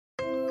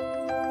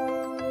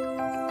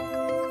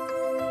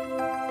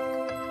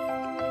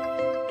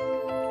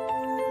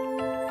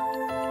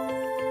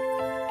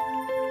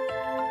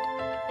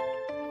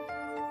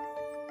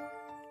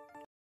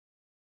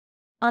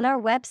On our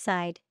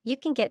website, you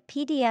can get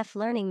PDF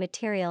learning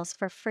materials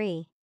for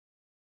free.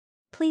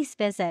 Please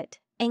visit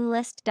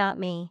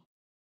englist.me.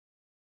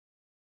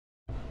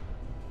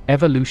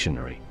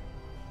 Evolutionary.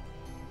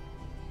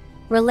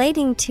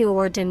 Relating to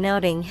or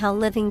denoting how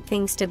living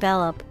things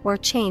develop or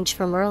change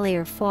from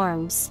earlier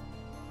forms.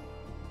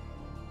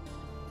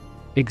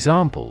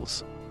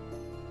 Examples: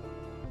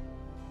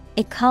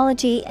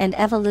 Ecology and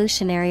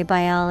evolutionary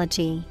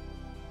biology.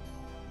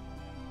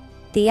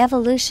 The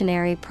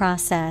evolutionary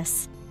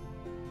process.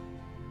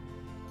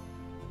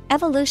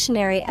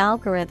 Evolutionary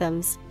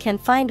algorithms can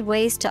find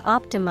ways to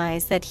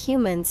optimize that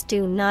humans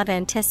do not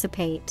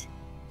anticipate.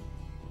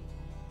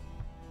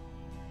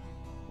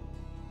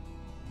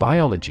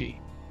 Biology.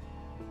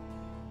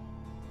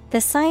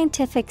 The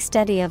scientific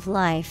study of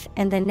life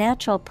and the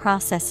natural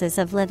processes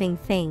of living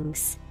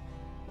things.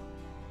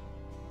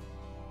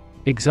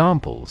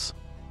 Examples: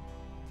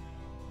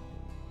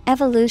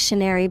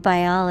 Evolutionary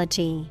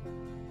biology.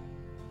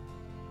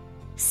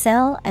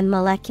 Cell and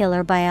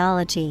molecular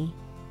biology.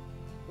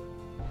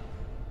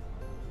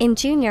 In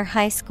junior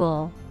high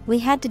school, we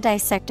had to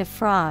dissect a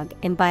frog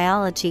in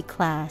biology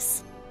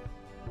class.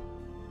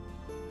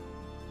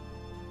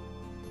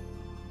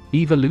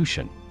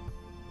 Evolution.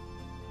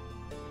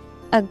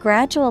 A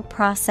gradual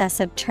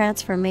process of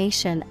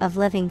transformation of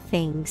living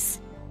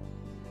things.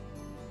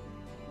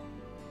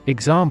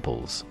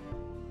 Examples: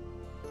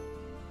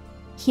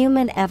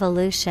 Human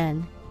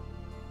evolution.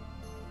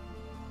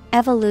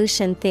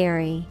 Evolution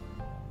theory.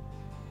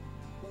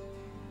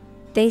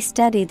 They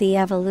study the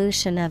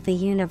evolution of the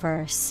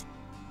universe.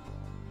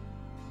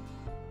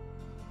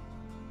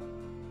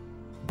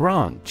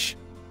 Branch.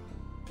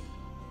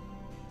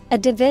 A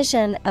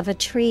division of a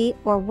tree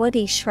or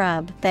woody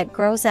shrub that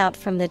grows out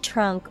from the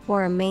trunk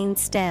or a main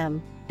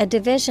stem, a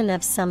division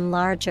of some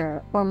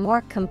larger or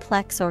more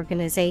complex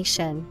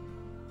organization.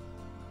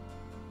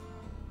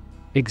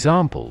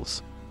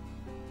 Examples: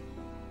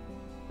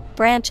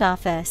 Branch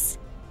office.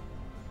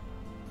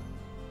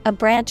 A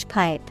branch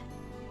pipe.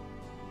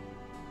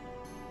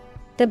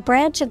 The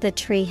branch of the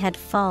tree had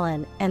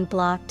fallen and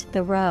blocked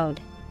the road.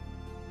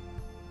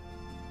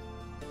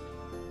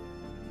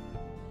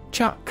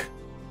 Chuck.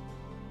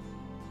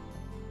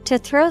 To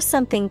throw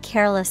something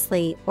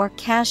carelessly or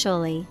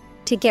casually,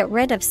 to get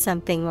rid of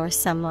something or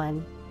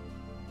someone.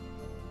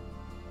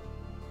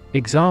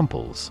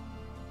 Examples: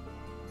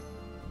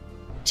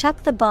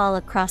 Chuck the ball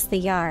across the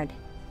yard.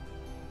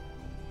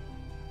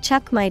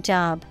 Chuck my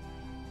job.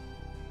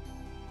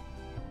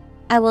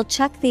 I will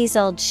chuck these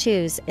old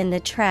shoes in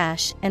the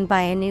trash and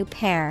buy a new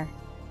pair.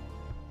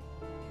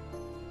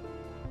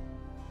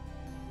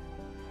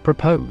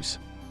 Propose.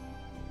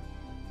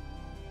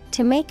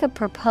 To make a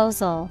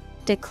proposal,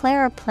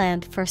 declare a plan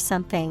for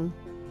something.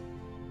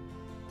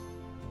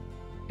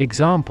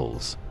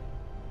 Examples: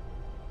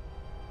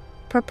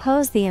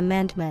 Propose the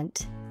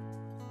amendment.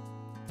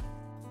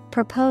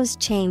 Propose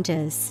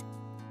changes.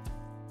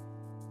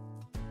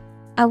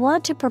 I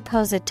want to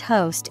propose a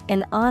toast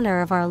in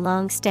honor of our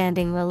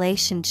long-standing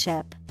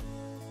relationship.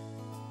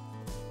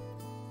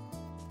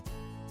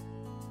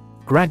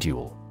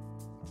 Gradual.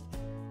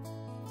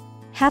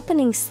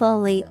 Happening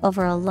slowly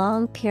over a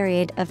long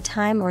period of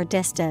time or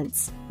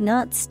distance,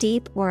 not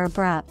steep or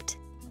abrupt.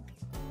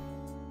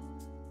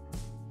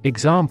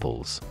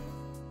 Examples: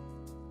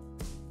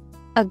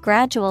 A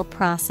gradual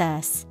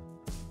process.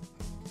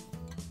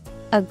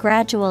 A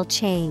gradual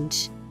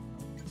change.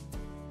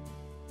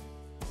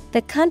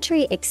 The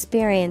country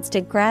experienced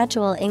a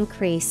gradual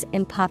increase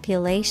in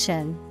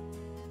population.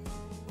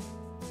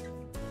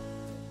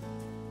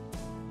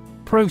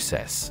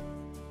 Process.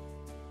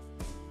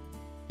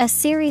 A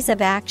series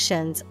of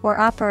actions or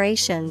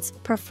operations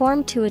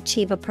performed to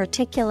achieve a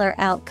particular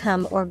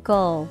outcome or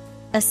goal.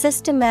 A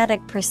systematic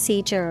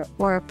procedure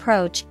or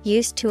approach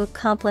used to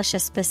accomplish a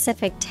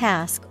specific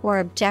task or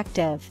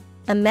objective.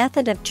 A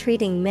method of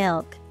treating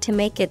milk to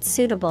make it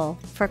suitable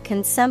for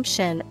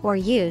consumption or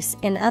use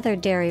in other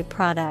dairy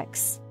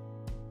products.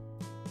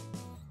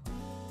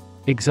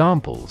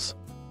 Examples: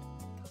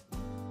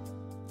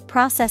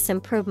 Process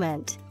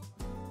improvement.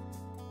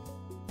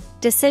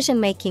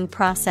 Decision-making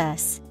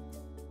process.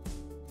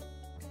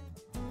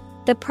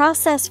 The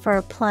process for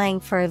applying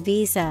for a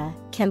visa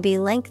can be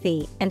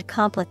lengthy and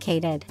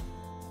complicated.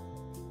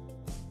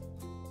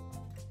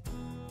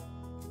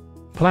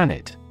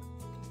 Planet.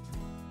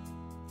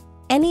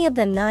 Any of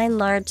the 9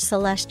 large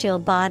celestial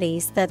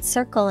bodies that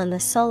circle in the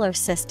solar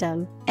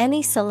system,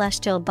 any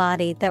celestial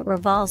body that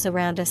revolves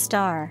around a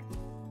star.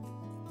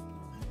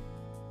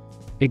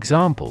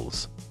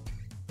 Examples: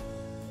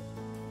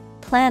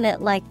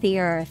 Planet like the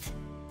Earth.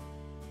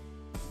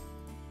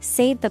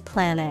 Save the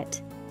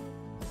planet.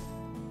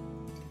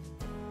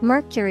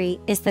 Mercury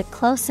is the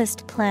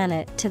closest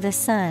planet to the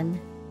Sun.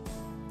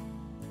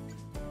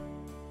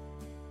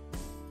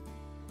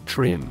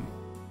 Trim.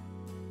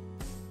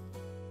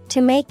 To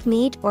make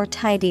neat or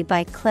tidy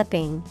by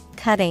clipping,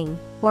 cutting,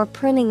 or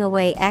pruning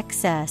away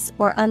excess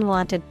or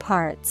unwanted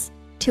parts.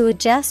 To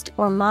adjust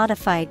or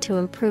modify to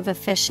improve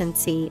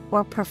efficiency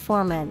or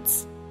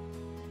performance.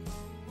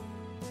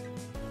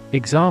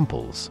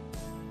 Examples: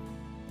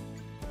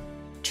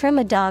 trim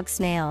a dog's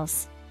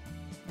nails,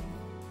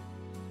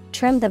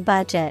 trim the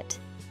budget.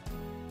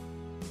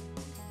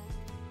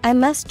 I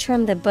must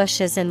trim the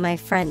bushes in my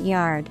front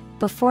yard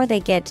before they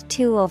get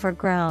too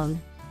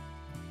overgrown.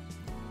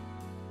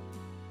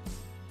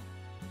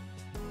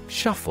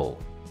 Shuffle.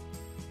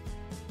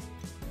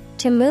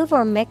 To move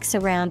or mix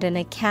around in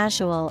a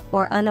casual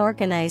or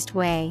unorganized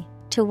way,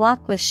 to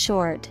walk with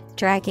short,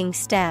 dragging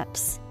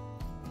steps.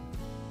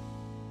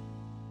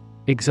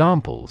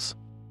 Examples: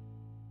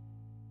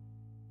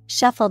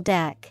 shuffle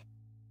deck,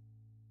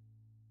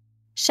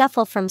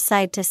 shuffle from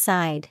side to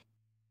side.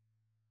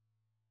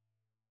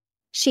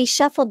 She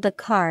shuffled the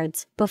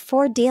cards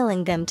before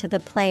dealing them to the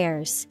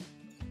players.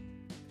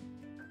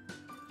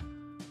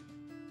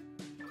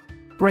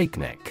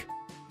 Breakneck.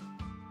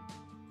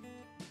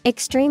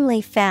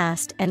 Extremely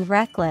fast and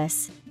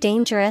reckless,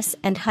 dangerous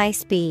and high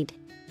speed.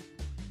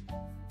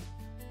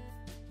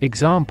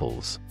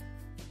 Examples: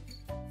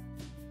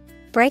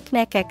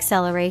 breakneck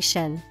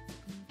acceleration,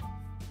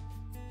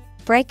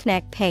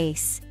 breakneck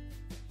pace.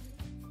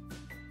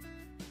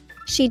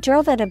 She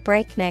drove at a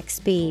breakneck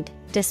speed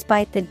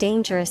despite the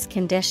dangerous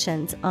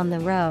conditions on the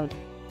road.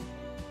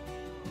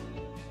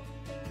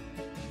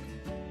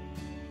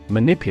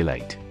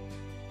 Manipulate.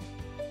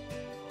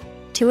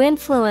 To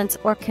influence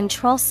or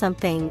control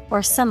something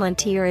or someone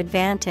to your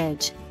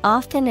advantage,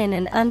 often in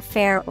an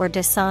unfair or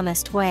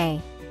dishonest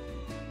way.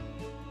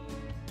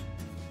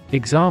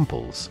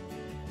 Examples: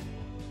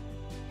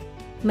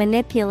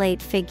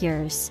 manipulate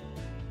figures,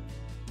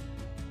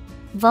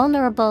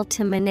 vulnerable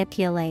to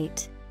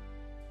manipulate.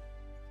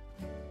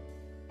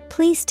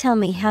 Please tell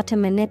me how to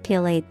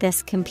manipulate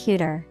this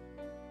computer.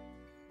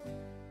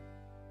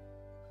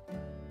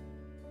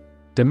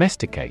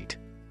 Domesticate.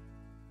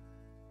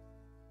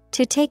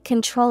 To take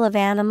control of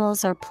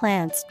animals or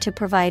plants to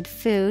provide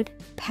food,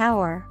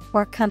 power,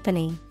 or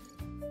company.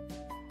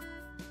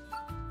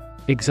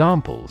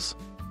 Examples: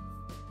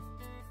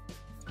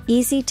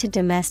 easy to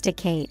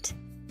domesticate,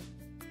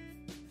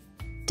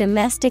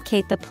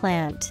 domesticate the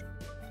plant.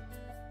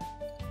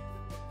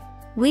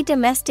 We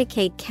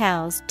domesticate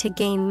cows to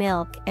gain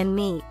milk and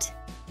meat.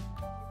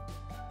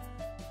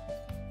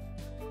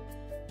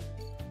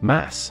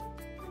 Mass.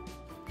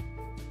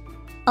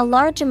 A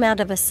large amount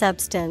of a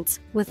substance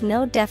with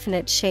no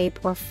definite shape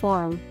or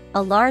form,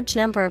 a large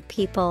number of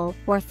people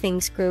or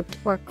things grouped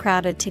or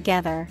crowded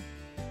together.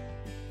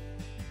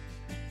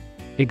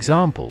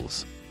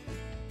 Examples: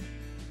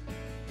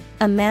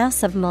 a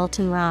mass of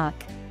molten rock,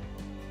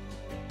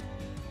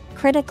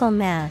 critical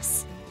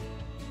mass.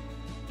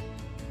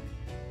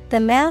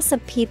 The mass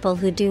of people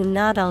who do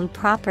not own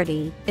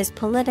property is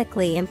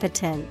politically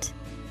impotent.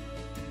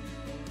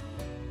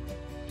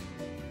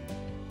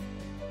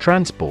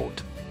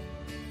 Transport.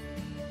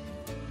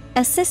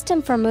 A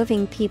system for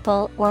moving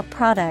people or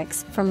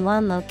products from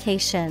one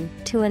location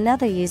to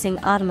another using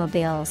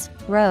automobiles,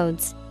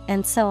 roads,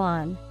 and so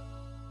on.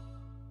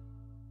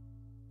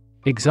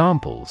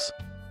 Examples: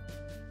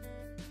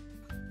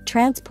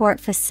 transport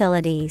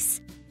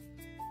facilities,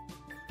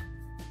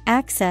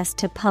 access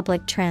to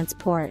public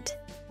transport.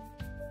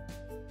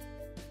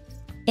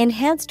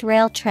 Enhanced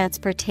rail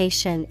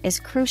transportation is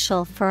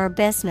crucial for our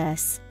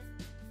business.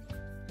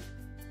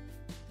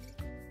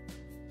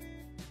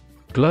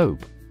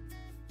 Globe.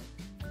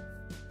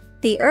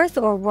 The earth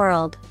or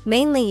world,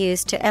 mainly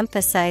used to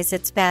emphasize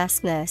its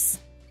vastness.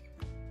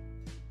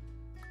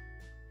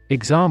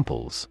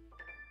 Examples: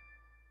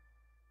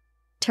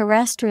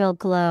 terrestrial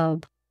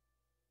globe,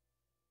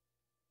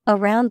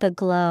 around the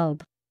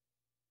globe.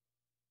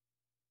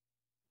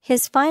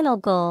 His final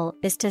goal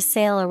is to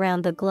sail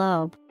around the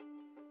globe.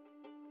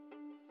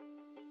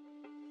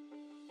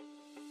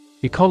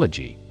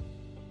 Ecology.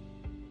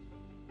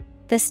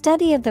 The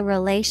study of the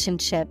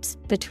relationships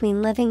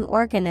between living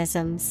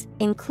organisms,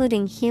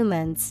 including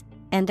humans,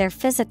 and their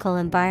physical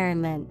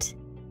environment.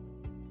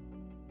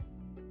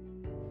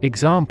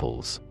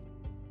 Examples: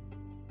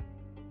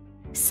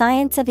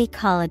 science of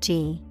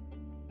ecology,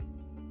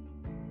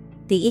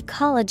 the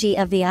ecology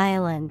of the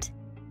island.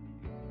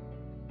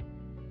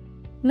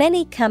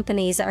 Many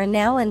companies are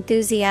now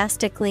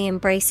enthusiastically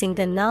embracing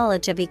the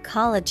knowledge of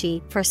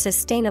ecology for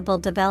sustainable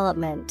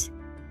development.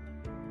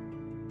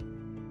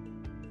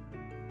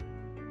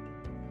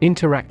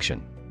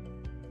 Interaction.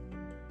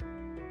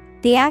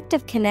 The act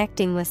of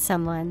connecting with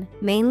someone,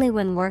 mainly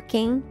when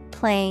working,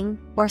 playing,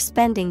 or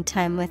spending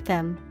time with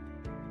them.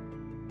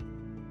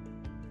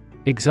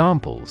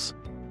 Examples: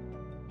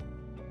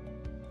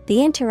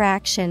 the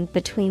interaction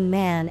between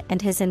man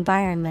and his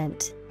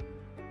environment.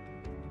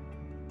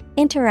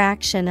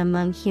 Interaction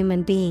among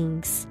human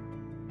beings.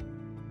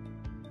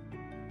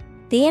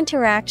 The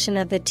interaction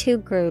of the two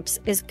groups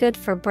is good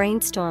for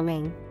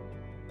brainstorming.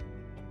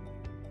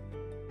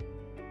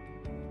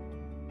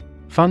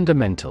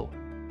 Fundamental.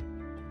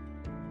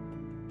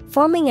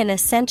 Forming an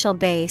essential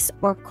base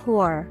or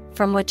core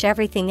from which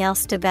everything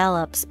else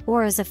develops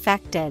or is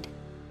affected.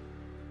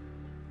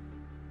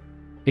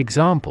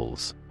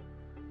 Examples: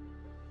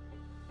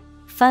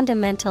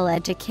 fundamental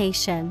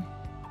education,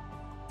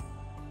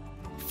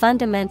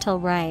 fundamental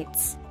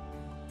rights.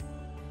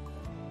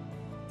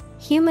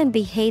 Human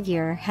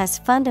behavior has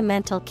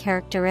fundamental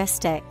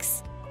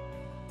characteristics.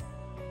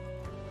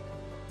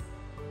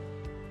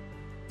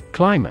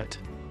 Climate.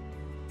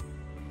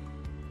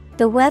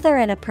 The weather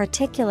in a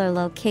particular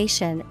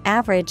location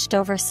averaged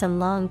over some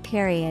long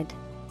period.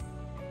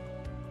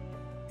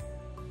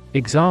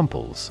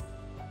 Examples: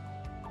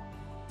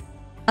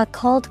 a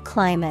cold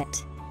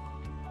climate.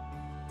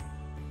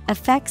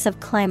 Effects of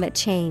climate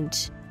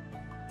change.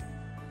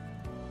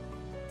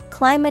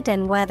 Climate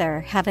and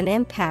weather have an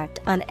impact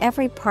on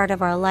every part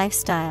of our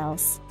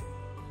lifestyles.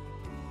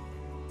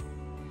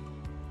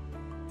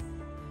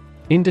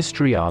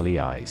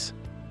 Industrialize.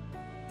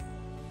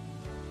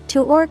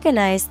 To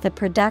organize the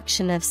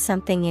production of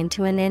something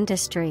into an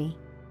industry.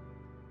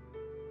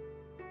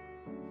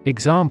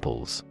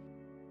 Examples: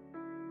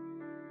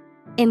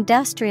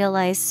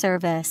 industrialized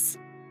service.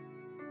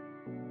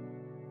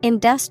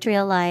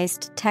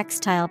 Industrialized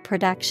textile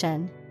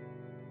production.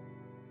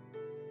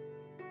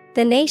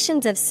 The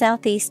nations of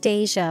Southeast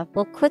Asia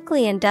will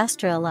quickly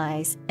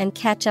industrialize and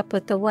catch up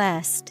with the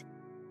West.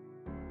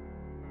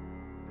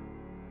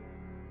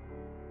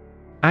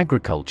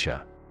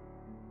 Agriculture.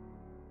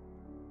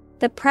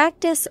 The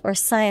practice or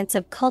science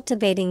of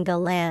cultivating the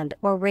land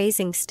or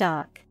raising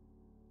stock.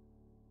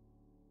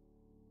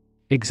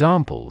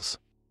 Examples: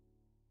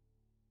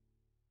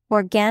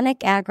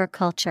 organic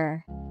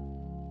agriculture.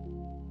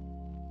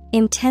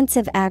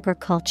 Intensive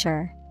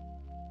agriculture.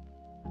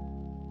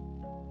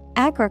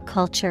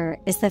 Agriculture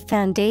is the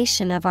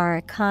foundation of our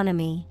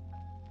economy.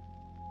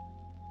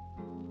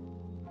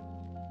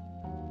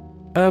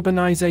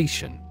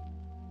 Urbanization.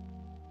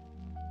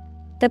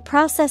 The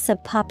process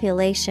of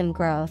population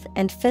growth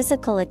and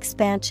physical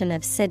expansion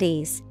of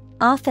cities,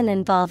 often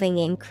involving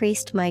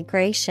increased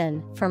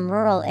migration from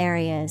rural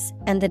areas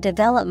and the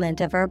development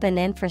of urban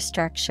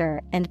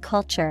infrastructure and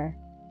culture.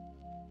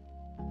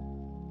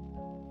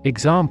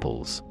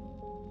 Examples: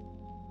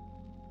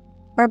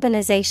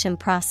 urbanization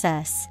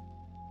process.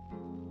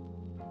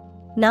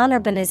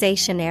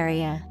 Non-urbanization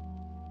area.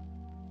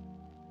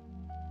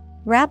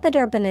 Rapid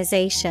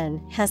urbanization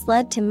has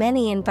led to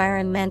many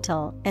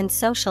environmental and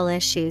social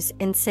issues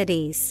in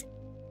cities.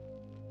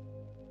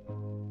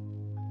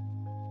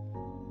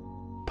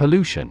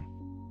 Pollution.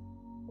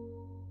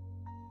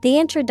 The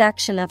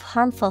introduction of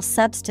harmful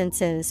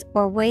substances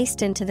or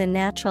waste into the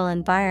natural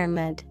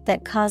environment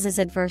that causes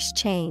adverse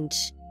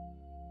change.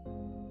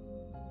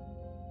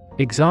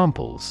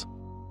 Examples: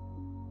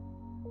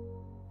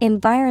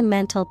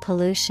 environmental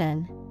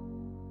pollution.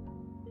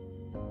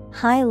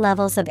 High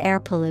levels of air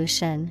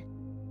pollution.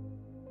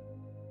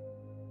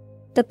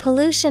 The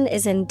pollution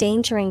is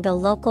endangering the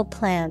local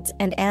plants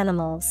and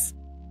animals.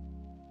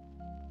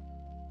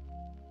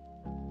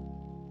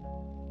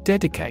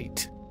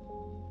 Dedicate.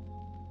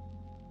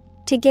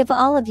 To give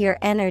all of your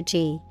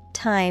energy,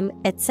 time,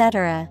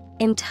 etc.,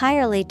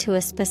 entirely to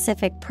a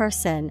specific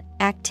person,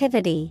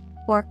 activity,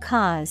 or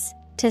cause,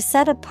 to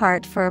set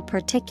apart for a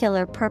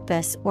particular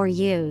purpose or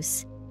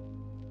use.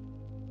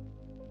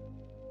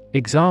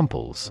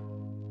 Examples: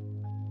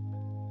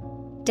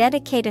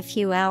 dedicate a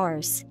few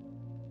hours.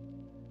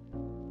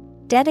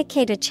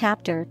 Dedicate a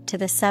chapter to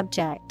the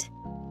subject.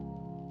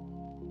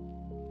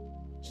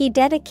 He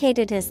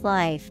dedicated his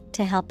life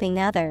to helping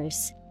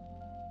others.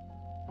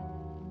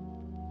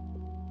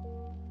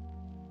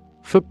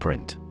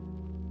 Footprint.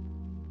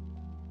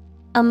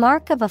 A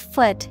mark of a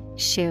foot,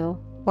 shoe,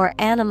 or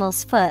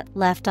animal's foot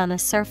left on a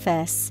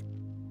surface.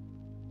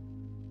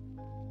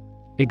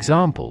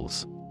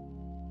 Examples: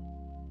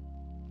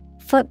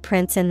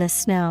 footprints in the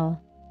snow.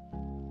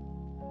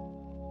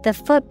 The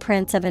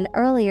footprints of an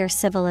earlier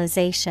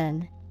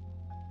civilization.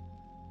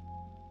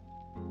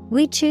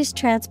 We choose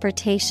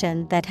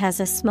transportation that has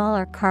a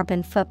smaller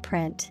carbon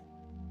footprint.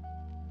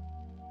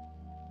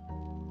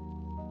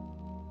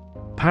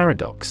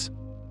 Paradox.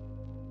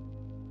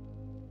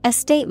 A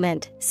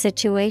statement,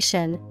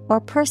 situation, or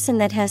person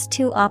that has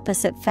two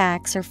opposite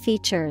facts or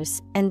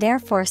features and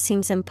therefore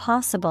seems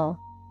impossible,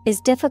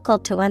 is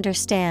difficult to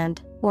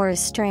understand, or is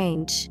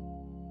strange.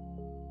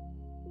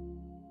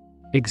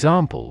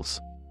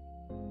 Examples: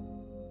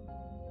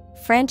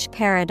 French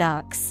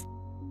paradox.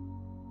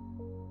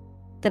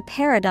 The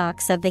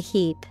paradox of the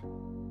heap.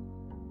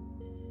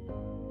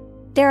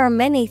 There are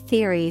many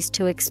theories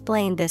to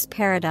explain this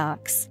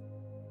paradox.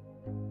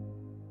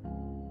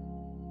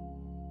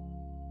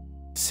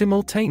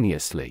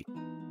 Simultaneously.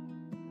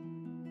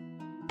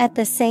 At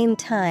the same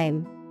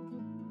time.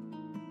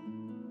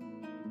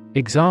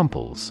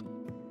 Examples: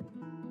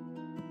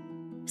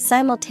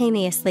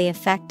 simultaneously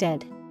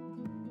affected.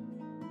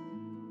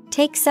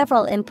 Take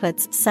several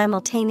inputs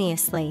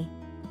simultaneously.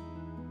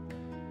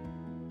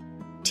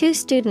 Two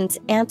students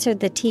answered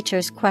the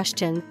teacher's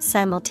question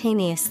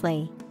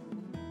simultaneously.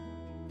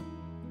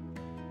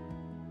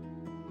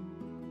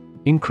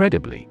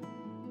 Incredibly.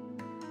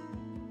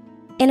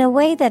 In a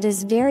way that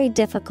is very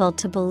difficult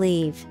to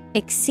believe,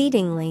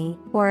 exceedingly,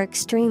 or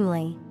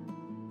extremely.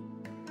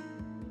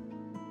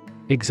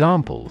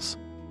 Examples: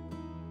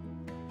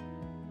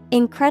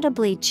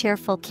 incredibly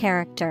cheerful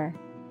character.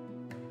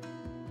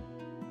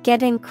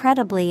 Get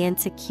incredibly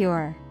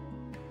insecure.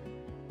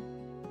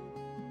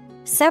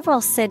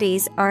 Several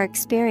cities are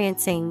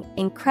experiencing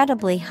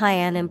incredibly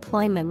high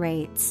unemployment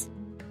rates.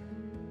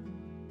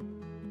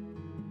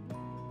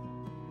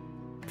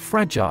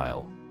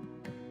 Fragile.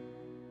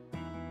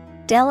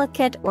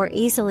 Delicate or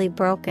easily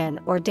broken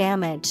or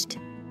damaged.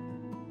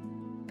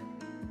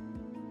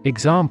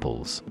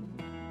 Examples: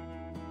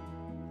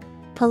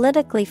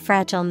 Politically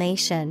fragile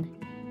nation.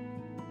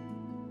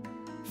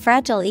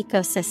 Fragile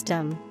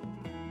ecosystem.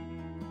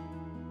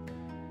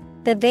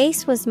 The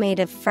vase was made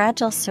of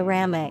fragile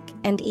ceramic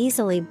and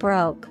easily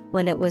broke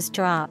when it was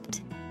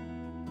dropped.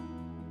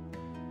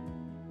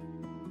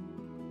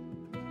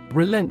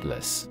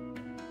 Relentless.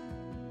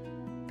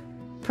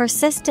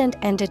 Persistent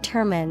and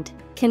determined,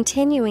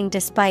 continuing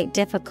despite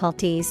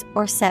difficulties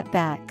or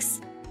setbacks.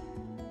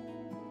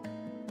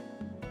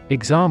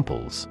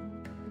 Examples: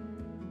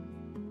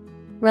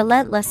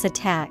 Relentless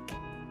attack.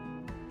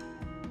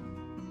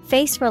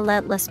 Face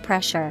relentless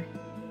pressure.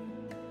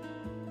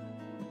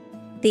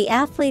 The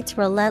athlete's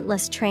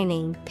relentless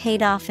training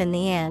paid off in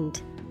the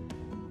end.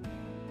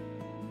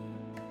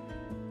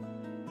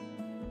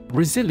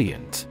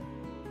 Resilient.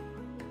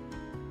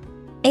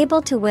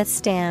 Able to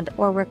withstand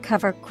or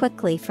recover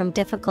quickly from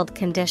difficult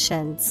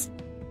conditions.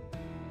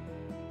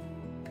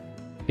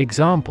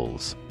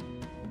 Examples: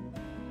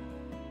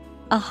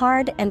 A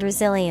hard and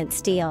resilient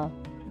steel.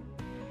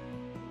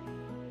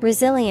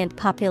 Resilient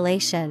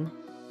population.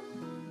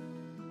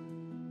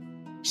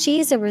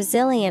 She is a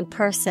resilient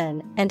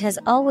person and has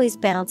always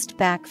bounced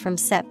back from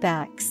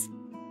setbacks.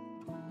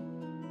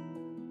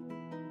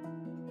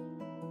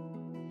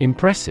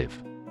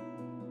 Impressive.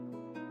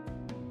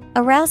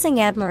 Arousing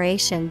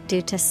admiration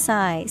due to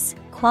size,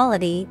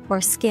 quality,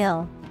 or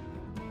skill.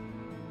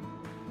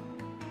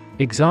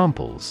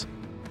 Examples: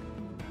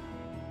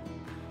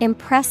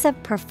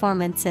 Impressive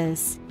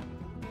performances.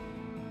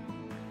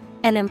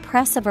 An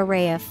impressive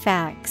array of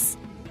facts.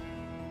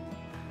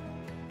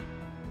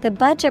 The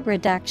budget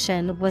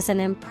reduction was an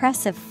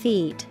impressive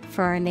feat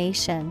for our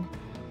nation.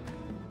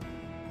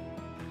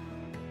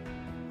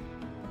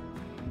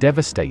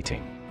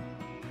 Devastating.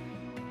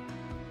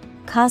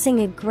 Causing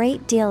a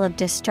great deal of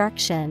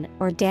destruction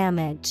or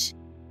damage.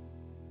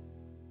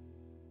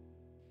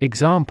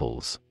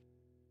 Examples: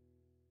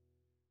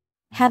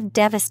 Have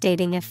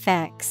devastating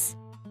effects.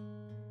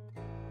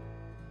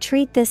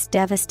 Treat this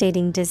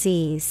devastating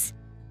disease.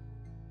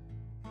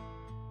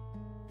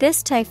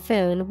 This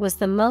typhoon was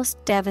the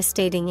most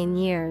devastating in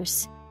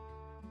years.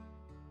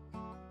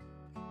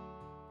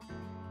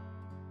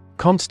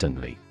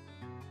 Constantly.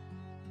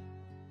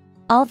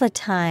 All the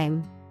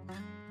time.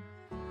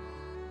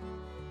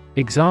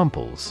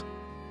 Examples: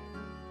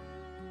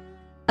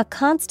 A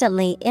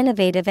constantly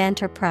innovative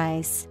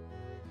enterprise.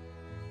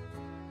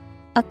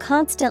 A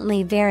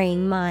constantly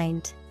varying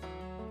mind.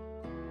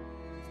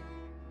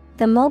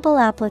 The mobile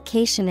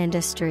application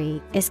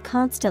industry is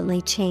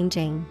constantly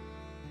changing.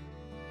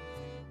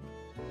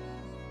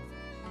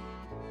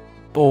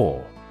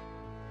 Awe.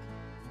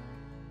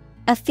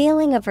 A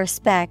feeling of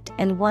respect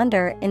and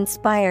wonder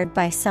inspired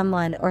by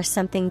someone or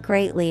something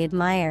greatly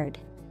admired.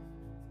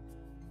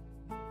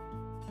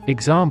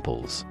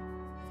 Examples: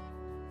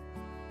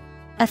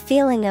 A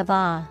feeling of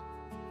awe.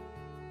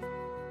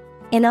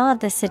 In awe of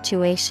the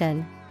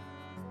situation.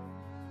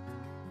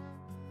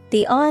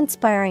 The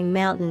awe-inspiring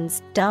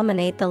mountains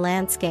dominate the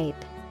landscape.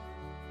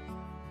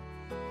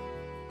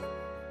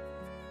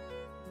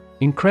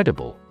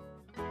 Incredible.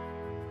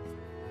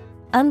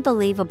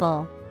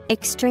 Unbelievable,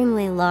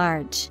 extremely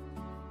large.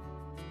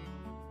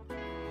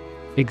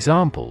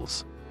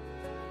 Examples: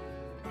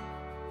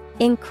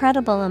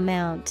 Incredible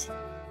amount.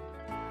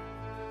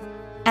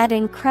 At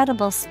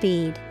incredible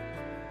speed.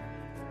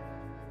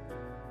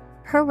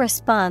 Her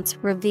response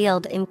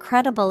revealed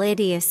incredible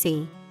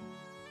idiocy.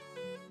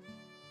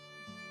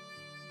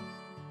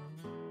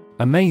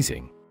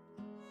 Amazing.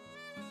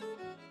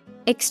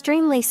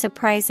 Extremely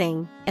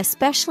surprising,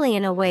 especially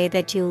in a way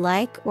that you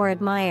like or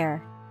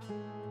admire.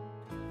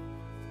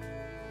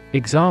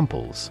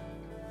 Examples: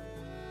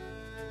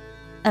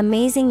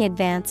 Amazing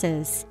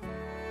advances.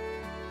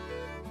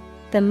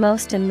 The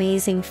most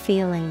amazing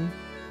feeling.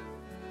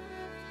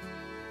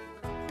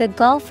 The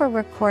golfer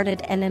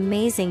recorded an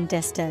amazing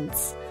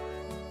distance.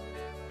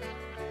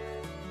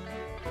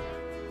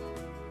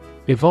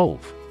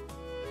 Evolve.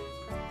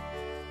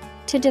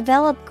 To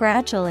develop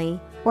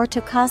gradually, or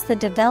to cause the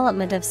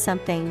development of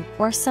something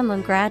or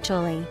someone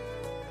gradually.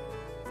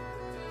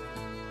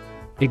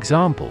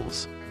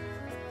 Examples: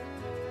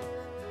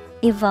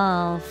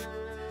 Evolve.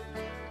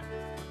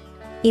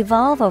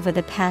 Evolve over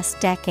the past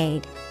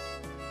decade.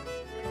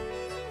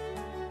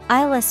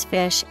 Eyeless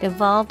fish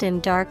evolved in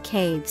dark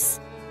caves.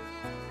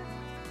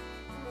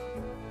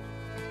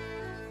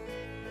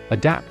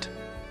 Adapt.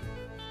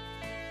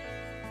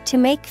 To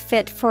make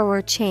fit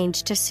forward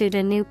change to suit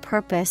a new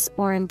purpose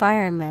or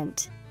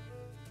environment.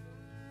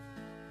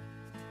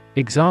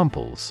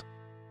 Examples: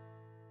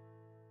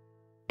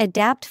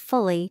 Adapt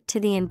fully to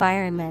the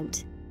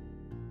environment.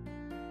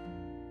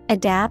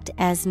 Adapt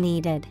as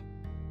needed.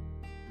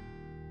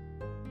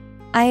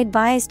 I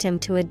advised him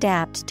to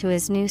adapt to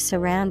his new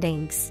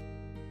surroundings.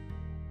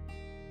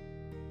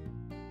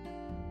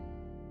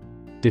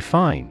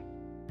 Define.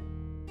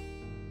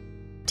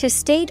 To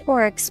state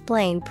or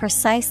explain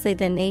precisely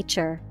the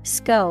nature,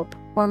 scope,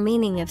 or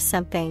meaning of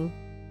something.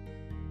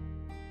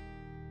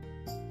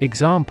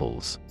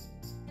 Examples.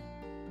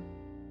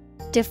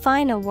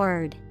 Define a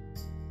word.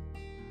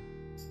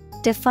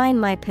 Define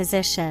my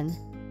position.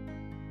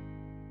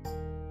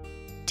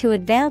 To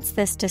advance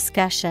this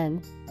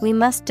discussion, we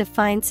must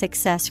define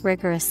success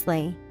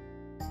rigorously.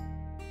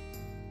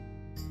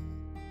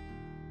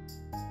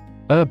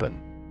 Urban.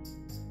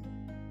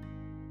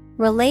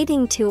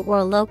 Relating to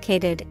or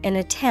located in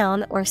a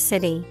town or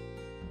city.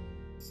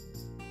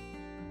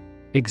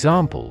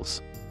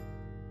 Examples.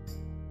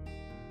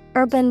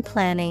 Urban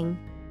planning.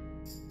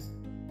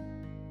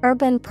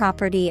 Urban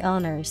property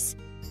owners.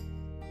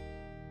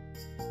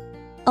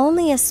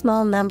 Only a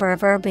small number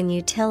of urban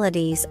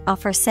utilities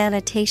offer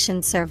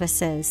sanitation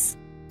services.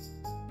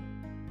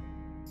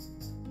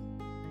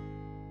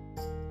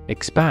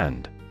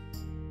 Expand.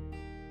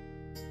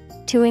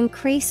 To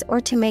increase or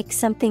to make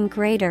something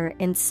greater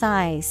in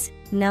size,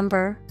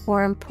 number,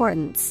 or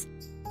importance.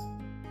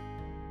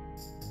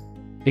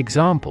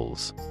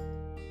 Examples.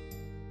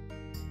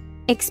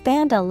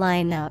 Expand a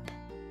lineup.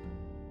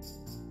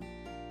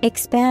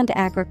 Expand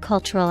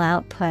agricultural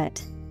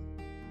output.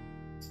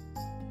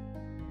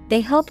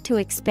 They hope to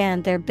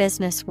expand their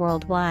business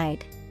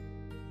worldwide.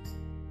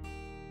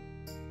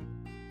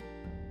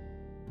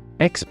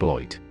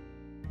 Exploit.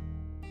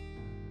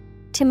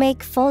 To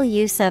make full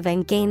use of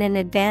and gain an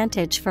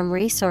advantage from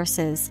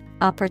resources,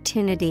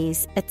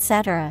 opportunities,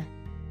 etc.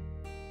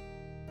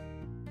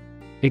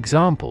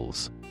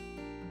 Examples.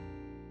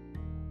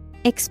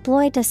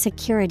 Exploit a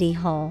security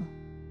hole.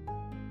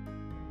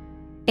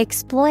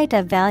 Exploit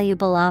a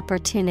valuable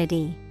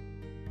opportunity.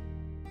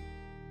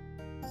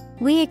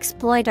 We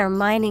exploit our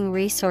mining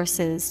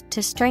resources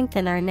to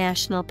strengthen our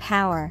national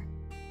power.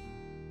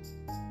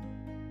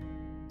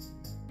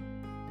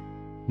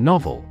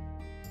 Novel.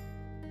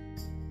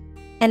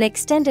 An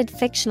extended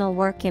fictional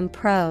work in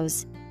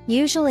prose,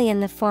 usually in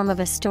the form of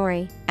a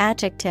story.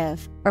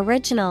 Adjective,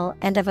 original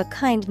and of a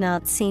kind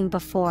not seen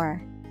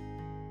before.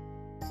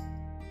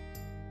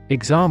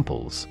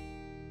 Examples.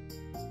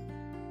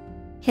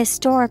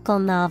 Historical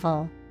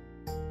novel.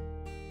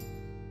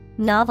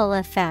 Novel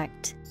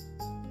effect.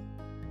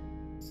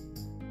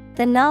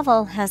 The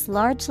novel has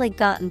largely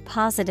gotten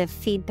positive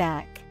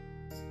feedback.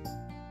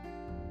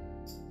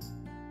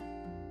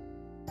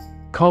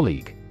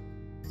 Colleague.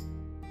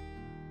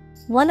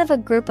 One of a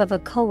group of a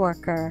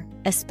coworker,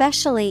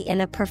 especially in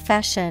a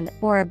profession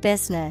or a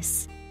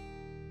business.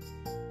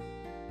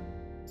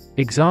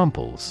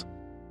 Examples.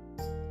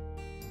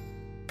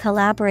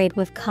 Collaborate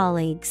with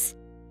colleagues.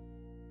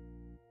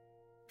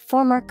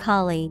 Former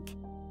colleague.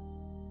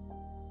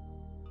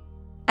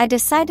 I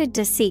decided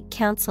to seek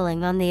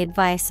counseling on the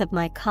advice of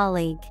my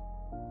colleague.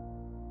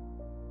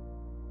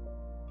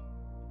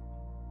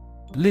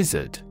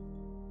 Lizard.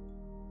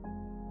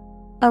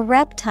 A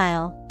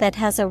reptile that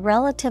has a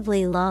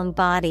relatively long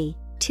body,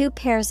 2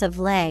 pairs of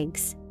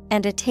legs,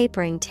 and a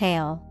tapering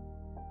tail.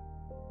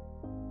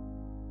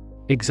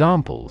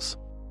 Examples.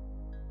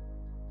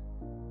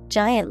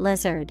 Giant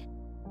lizard.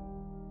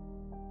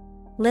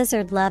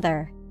 Lizard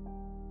leather.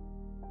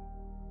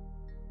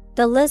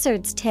 The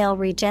lizard's tail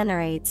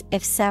regenerates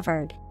if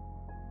severed.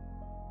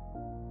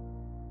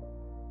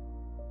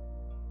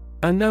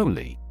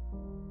 Anole.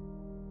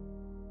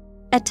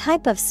 A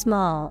type of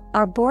small,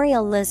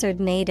 arboreal lizard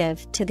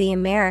native to the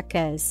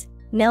Americas,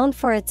 known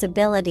for its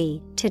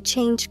ability to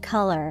change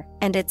color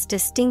and its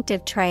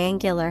distinctive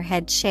triangular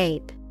head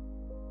shape.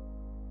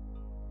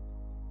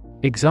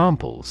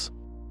 Examples.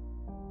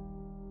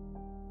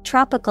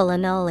 Tropical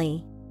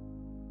anole.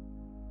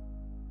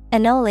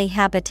 Anole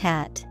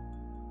habitat.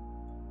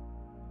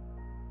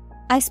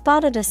 I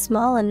spotted a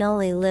small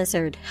anole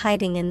lizard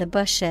hiding in the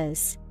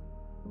bushes.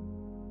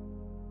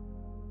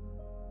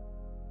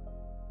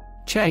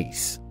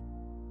 Chase.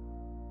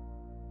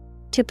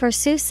 To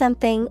pursue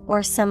something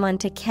or someone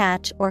to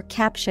catch or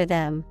capture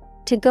them.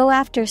 To go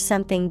after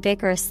something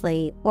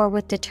vigorously or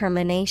with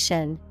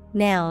determination.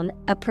 Noun,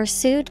 a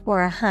pursuit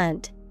or a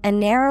hunt, a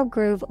narrow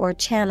groove or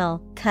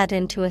channel cut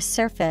into a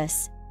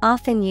surface,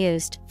 often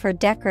used for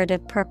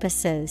decorative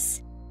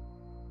purposes.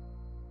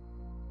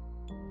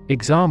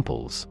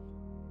 Examples.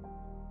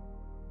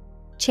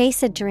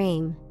 Chase a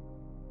dream.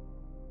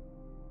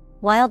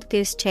 Wild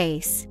goose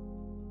chase.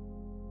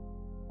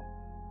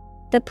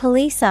 The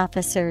police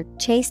officer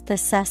chased the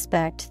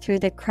suspect through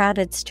the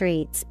crowded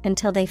streets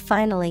until they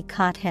finally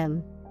caught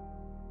him.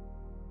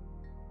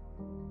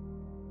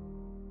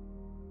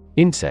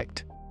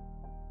 Insect.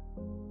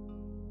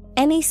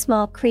 Any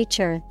small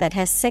creature that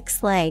has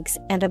 6 legs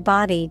and a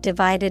body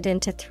divided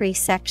into 3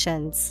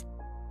 sections.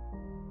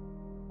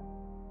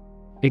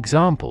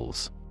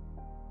 Examples.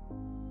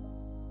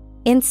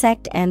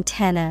 Insect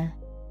antenna.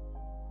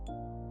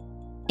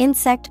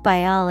 Insect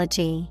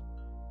biology.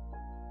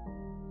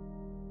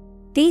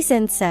 These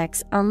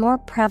insects are more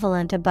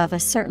prevalent above a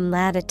certain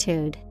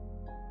latitude.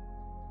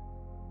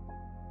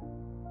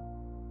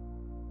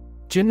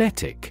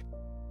 Genetic.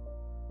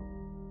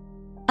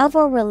 Of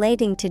or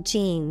relating to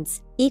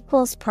genes,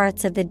 equals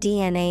parts of the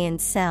DNA in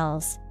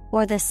cells,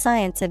 or the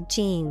science of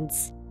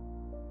genes.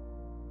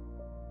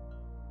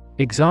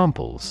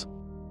 Examples: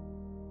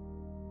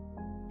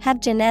 have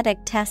genetic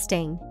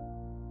testing,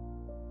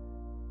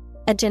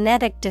 a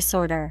genetic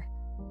disorder.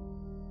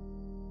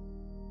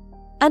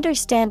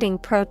 Understanding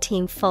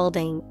protein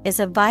folding is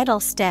a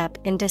vital step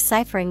in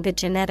deciphering the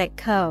genetic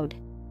code.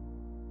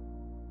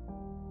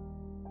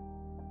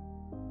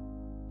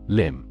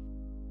 Limb.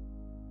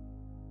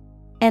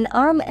 An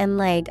arm and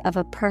leg of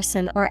a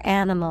person or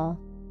animal.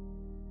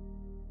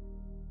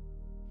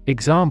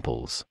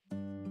 Examples: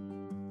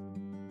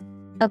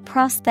 a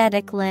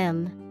prosthetic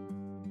limb,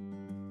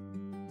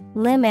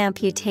 limb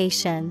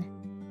amputation.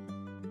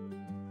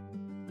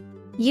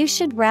 You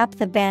should wrap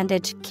the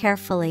bandage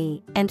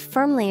carefully and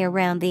firmly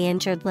around the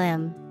injured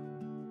limb.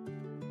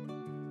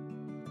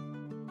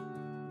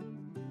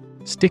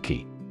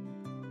 Sticky.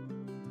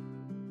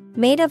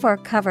 Made of or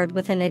covered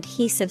with an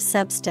adhesive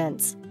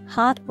substance,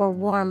 hot or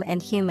warm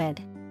and humid.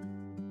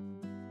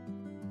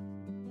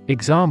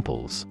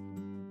 Examples: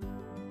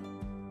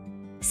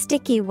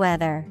 sticky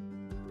weather,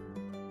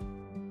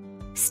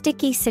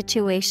 sticky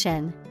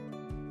situation.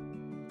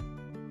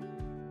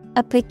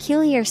 A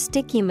peculiar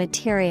sticky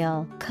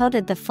material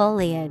coated the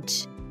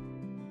foliage.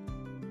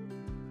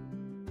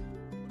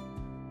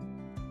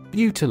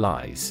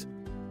 Utilize.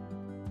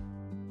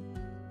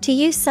 To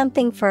use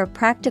something for a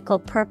practical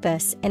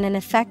purpose in an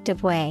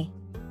effective way.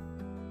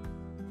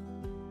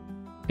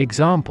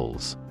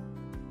 Examples: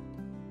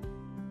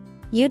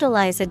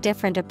 utilize a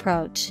different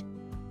approach.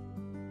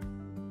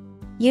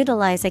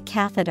 Utilize a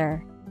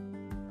catheter.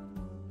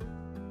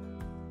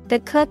 The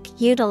cook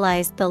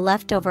utilized the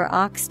leftover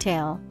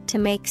oxtail to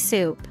make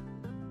soup.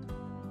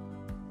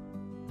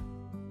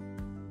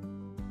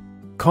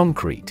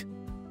 Concrete.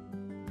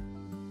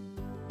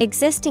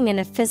 Existing in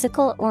a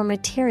physical or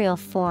material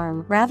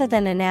form rather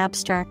than an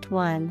abstract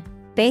one,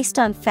 based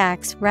on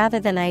facts rather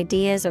than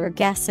ideas or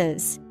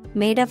guesses,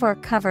 made of or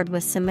covered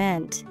with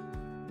cement.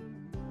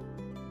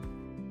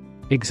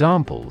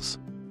 Examples: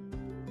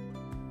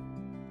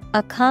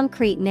 a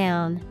concrete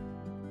noun.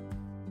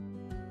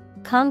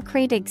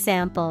 Concrete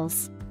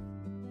examples.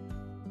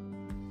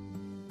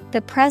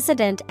 The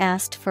president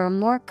asked for a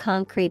more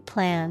concrete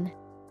plan.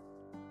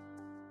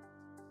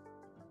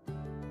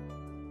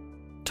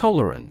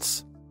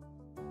 Tolerance.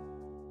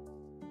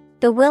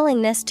 The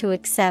willingness to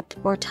accept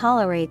or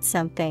tolerate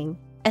something,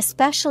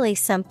 especially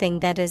something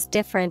that is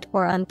different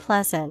or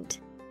unpleasant.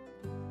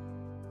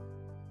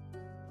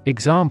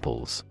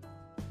 Examples: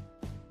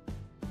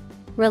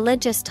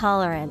 religious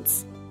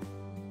tolerance.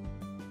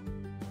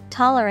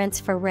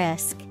 Tolerance for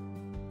risk.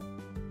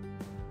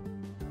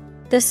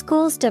 The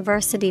school's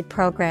diversity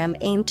program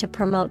aimed to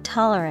promote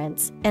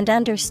tolerance and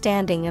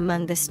understanding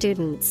among the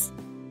students.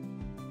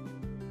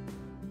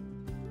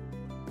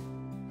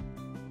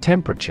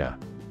 Temperature.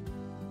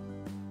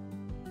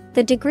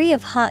 The degree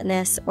of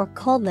hotness or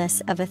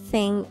coldness of a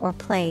thing or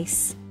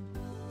place.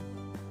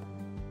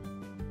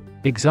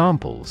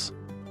 Examples: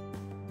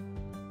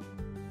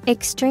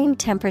 extreme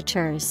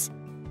temperatures.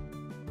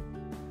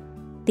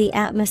 The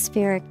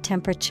atmospheric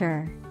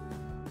temperature.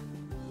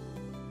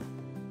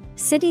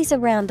 Cities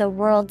around the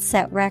world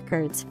set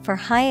records for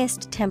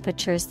highest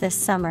temperatures this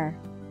summer.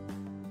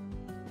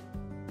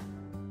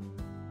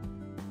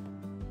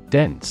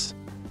 Dense.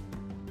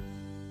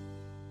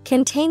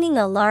 Containing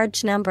a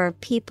large number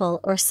of people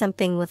or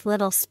something with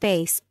little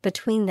space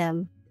between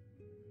them.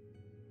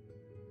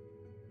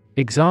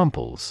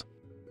 Examples: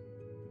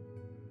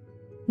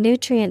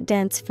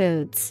 nutrient-dense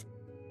foods.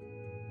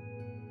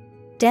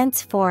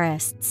 Dense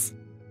forests.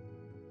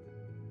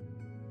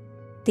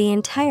 The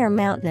entire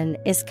mountain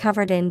is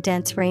covered in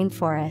dense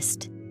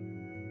rainforest.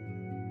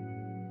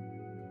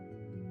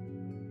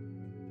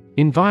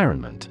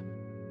 Environment.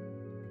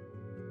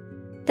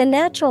 The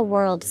natural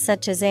world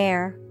such as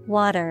air,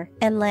 water,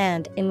 and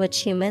land in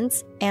which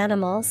humans,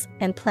 animals,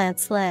 and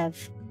plants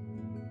live.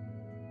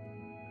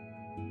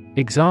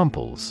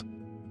 Examples: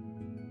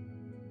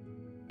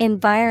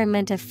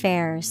 environment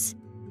affairs.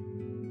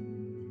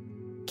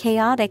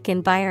 Chaotic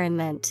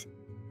environment.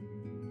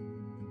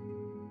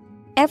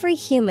 Every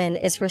human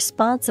is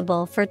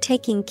responsible for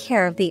taking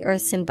care of the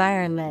Earth's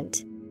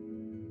environment.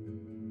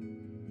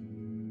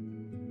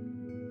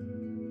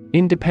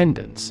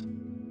 Independence.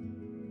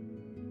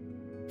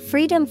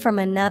 Freedom from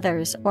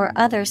another's or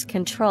others'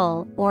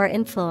 control or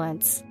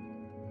influence.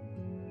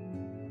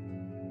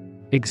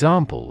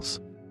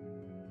 Examples: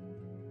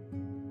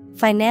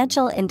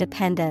 financial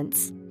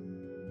independence.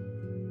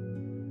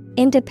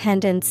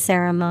 Independence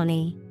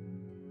ceremony.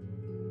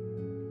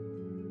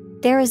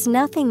 There is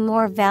nothing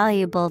more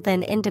valuable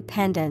than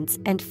independence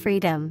and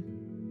freedom.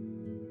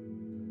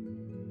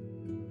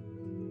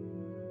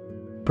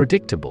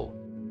 Predictable.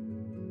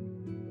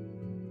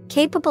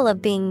 Capable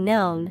of being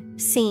known,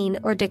 seen,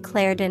 or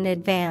declared in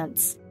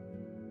advance.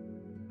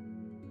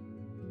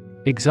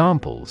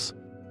 Examples: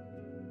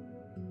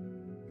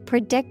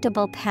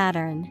 predictable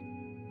pattern.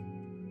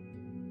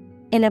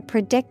 In a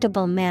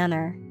predictable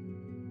manner.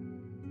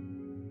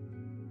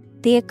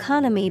 The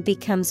economy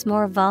becomes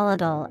more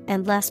volatile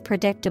and less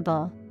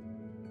predictable.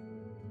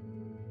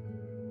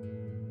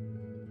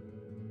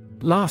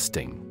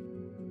 Lasting.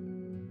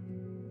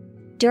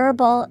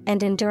 Durable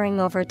and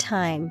enduring over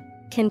time,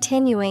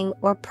 continuing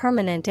or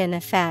permanent in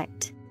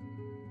effect.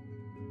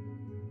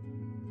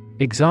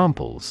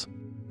 Examples: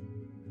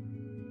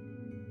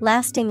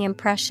 Lasting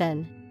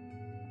impression.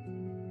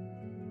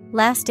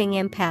 Lasting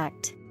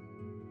impact.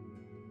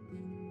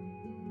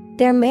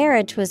 Their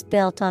marriage was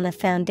built on a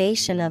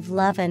foundation of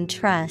love and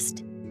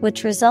trust,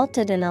 which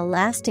resulted in a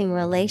lasting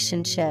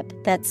relationship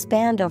that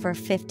spanned over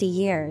 50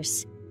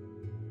 years.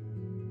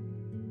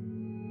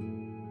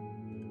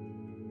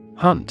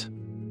 Hunt.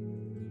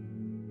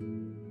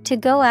 To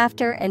go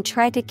after and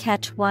try to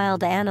catch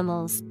wild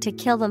animals to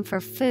kill them for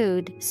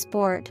food,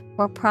 sport,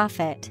 or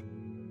profit.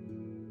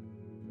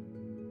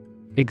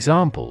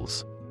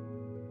 Examples: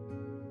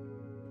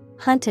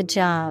 Hunt a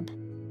job.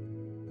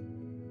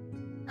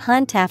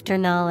 Hunt after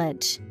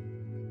knowledge.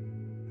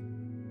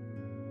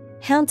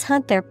 Hounds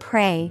hunt their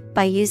prey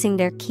by using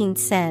their keen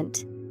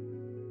scent.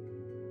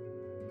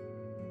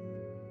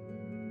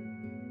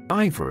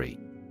 Ivory.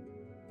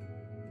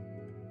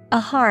 A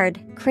hard,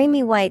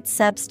 creamy white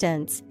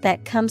substance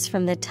that comes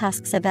from the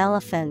tusks of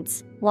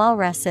elephants,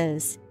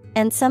 walruses,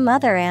 and some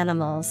other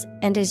animals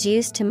and is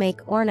used to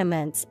make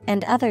ornaments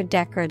and other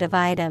decorative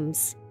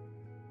items.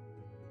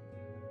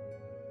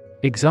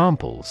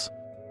 Examples: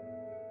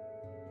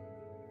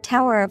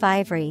 Tower of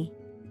ivory.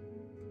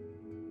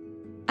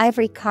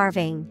 Ivory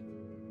carving.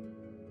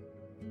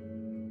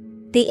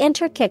 The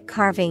intricate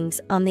carvings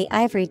on the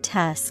ivory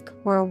tusk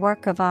were a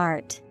work of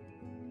art.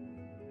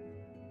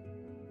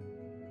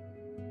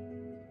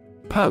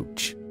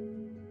 Poach.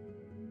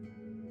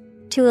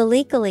 To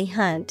illegally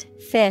hunt,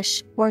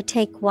 fish, or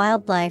take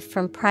wildlife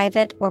from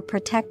private or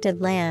protected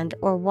land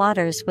or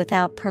waters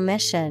without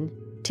permission.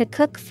 To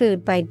cook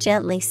food by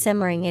gently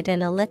simmering it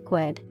in a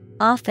liquid,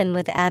 often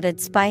with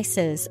added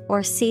spices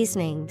or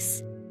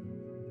seasonings.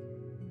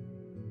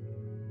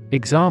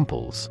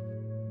 Examples: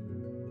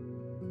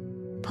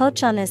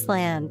 Poach on his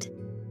land.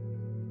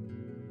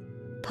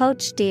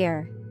 Poached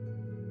deer.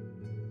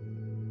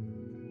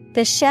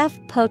 The chef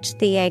poached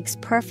the eggs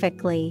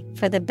perfectly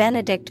for the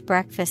Benedict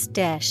breakfast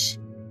dish.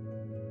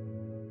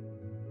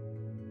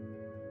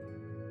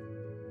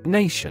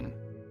 Nation.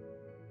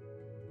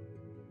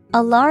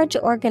 A large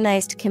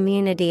organized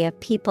community of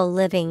people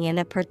living in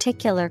a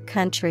particular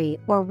country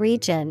or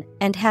region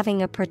and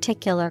having a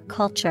particular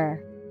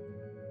culture.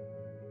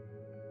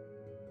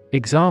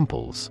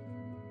 Examples: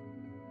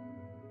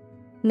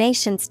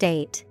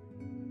 Nation-state.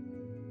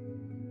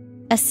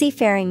 A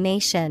seafaring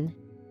nation.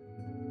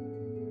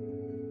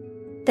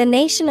 The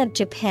nation of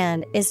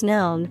Japan is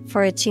known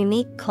for its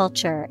unique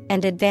culture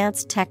and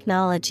advanced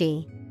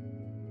technology.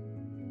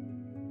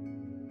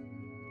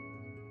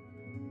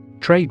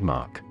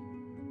 Trademark.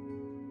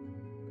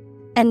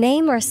 A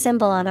name or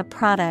symbol on a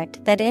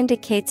product that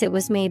indicates it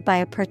was made by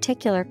a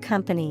particular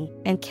company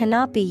and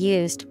cannot be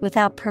used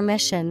without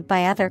permission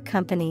by other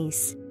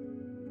companies.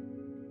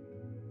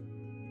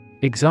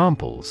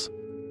 Examples: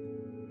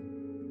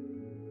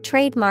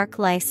 Trademark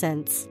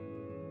license.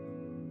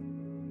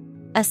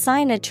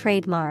 Assign a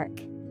trademark.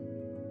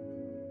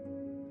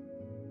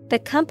 The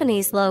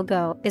company's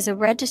logo is a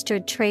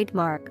registered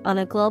trademark on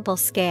a global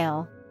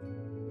scale.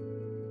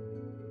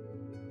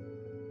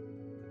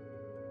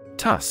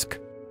 Tusk.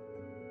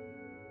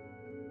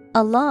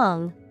 A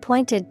long,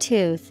 pointed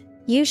tooth,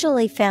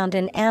 usually found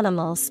in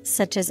animals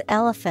such as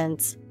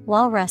elephants,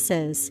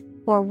 walruses,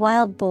 or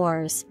wild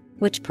boars,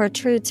 which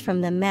protrudes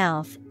from the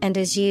mouth and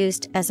is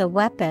used as a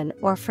weapon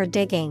or for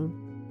digging.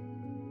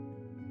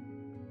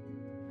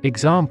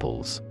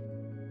 Examples: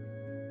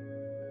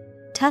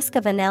 Tusk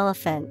of an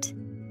elephant.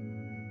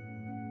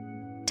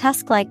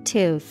 Tusk-like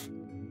tooth.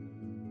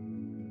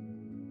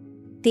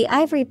 The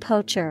ivory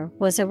poacher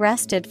was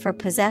arrested for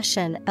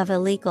possession of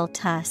illegal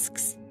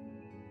tusks.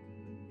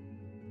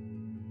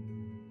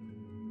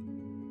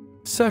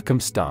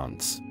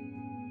 Circumstance.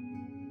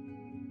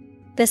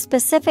 The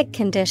specific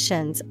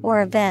conditions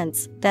or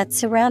events that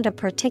surround a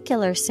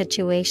particular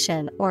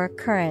situation or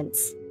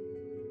occurrence.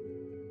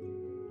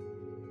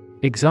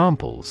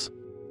 Examples: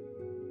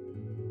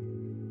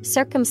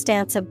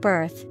 Circumstance of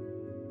birth.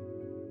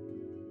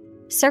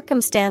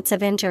 Circumstance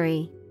of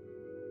injury.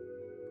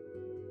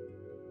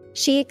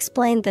 She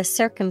explained the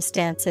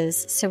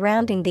circumstances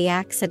surrounding the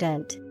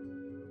accident.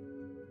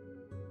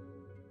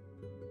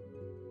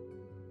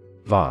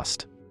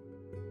 Vast.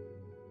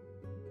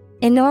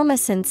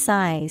 Enormous in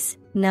size,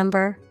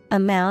 number,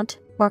 amount,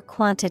 or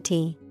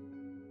quantity.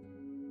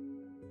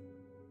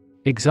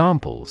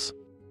 Examples: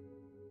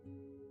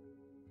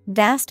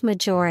 Vast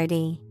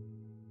majority.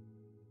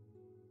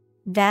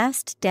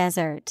 Vast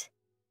desert.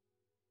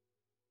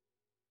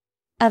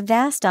 A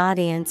vast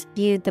audience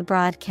viewed the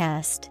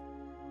broadcast.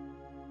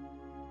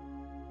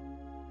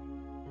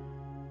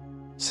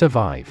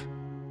 Survive.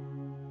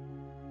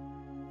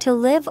 To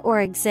live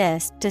or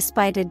exist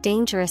despite a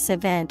dangerous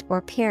event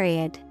or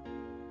period.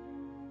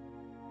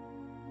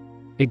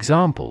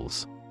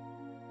 Examples: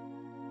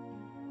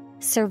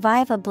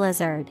 survive a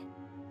blizzard.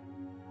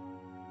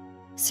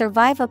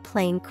 Survive a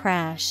plane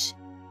crash.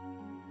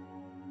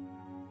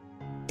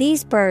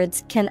 These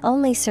birds can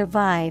only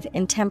survive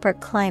in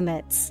temperate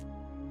climates.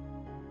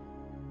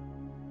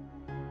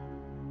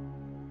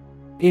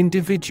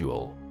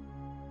 Individual.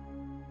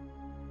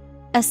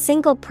 A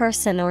single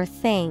person or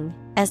thing,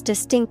 as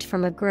distinct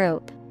from a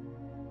group.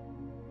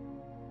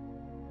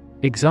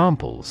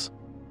 Examples: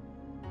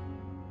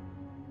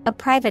 A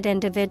private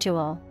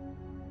individual.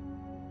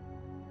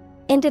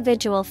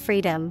 Individual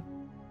freedom.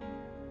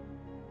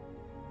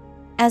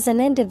 As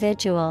an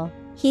individual,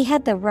 he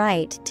had the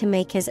right to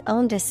make his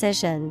own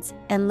decisions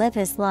and live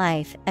his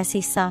life as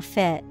he saw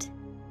fit.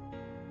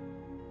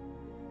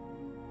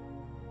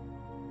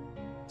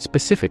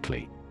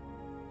 Specifically.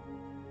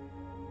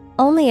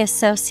 Only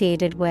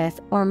associated with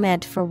or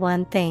meant for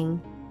one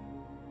thing.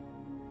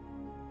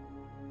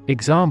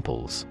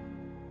 Examples: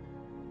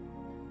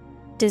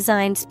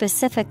 Designed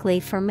specifically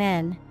for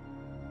men.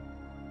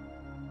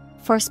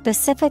 For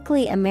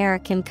specifically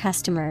American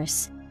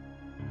customers.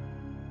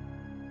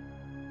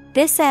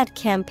 This ad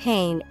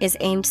campaign is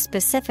aimed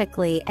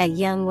specifically at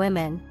young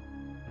women.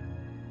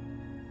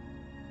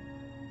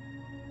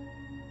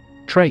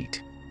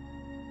 Trait.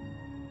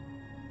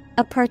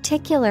 A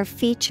particular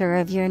feature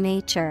of your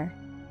nature.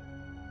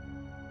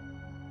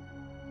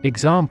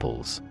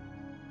 Examples: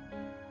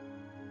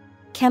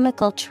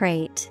 Chemical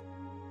trait.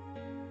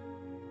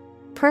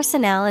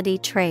 Personality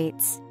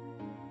traits.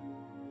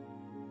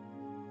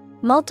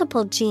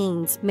 Multiple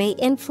genes may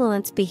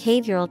influence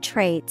behavioral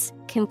traits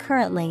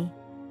concurrently.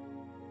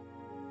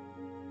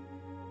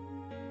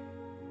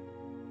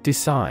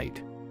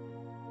 Decide.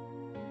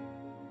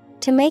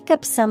 To make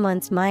up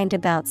someone's mind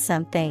about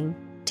something,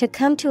 to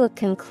come to a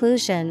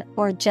conclusion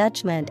or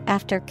judgment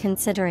after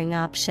considering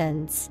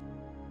options.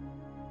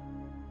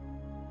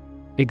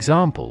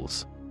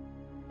 Examples: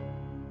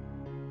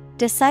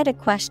 Decide a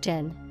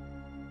question.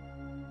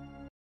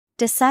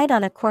 Decide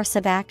on a course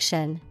of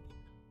action.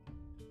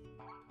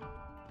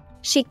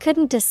 She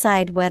couldn't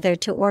decide whether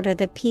to order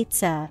the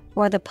pizza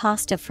or the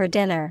pasta for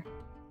dinner.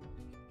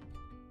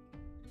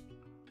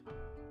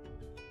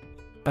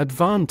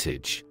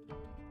 Advantage.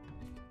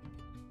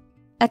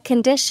 A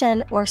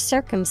condition or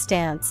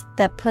circumstance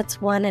that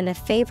puts one in a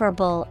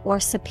favorable or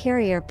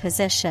superior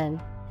position,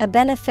 a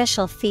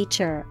beneficial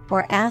feature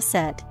or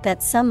asset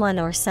that someone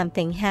or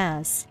something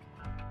has.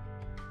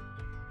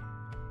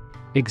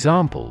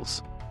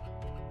 Examples: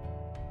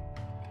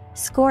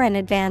 Score an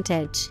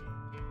advantage.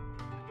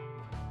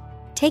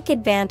 Take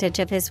advantage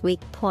of his weak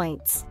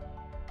points.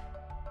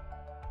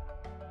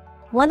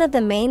 One of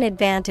the main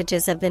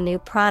advantages of the new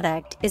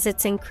product is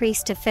its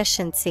increased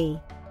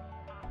efficiency.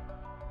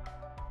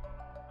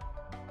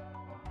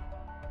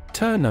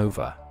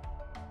 Turnover.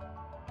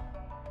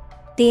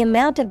 The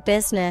amount of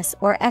business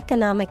or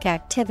economic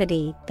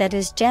activity that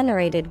is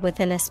generated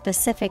within a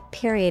specific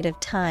period of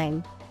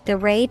time, the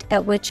rate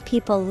at which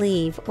people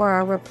leave or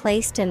are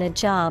replaced in a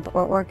job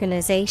or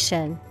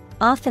organization,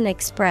 often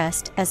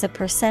expressed as a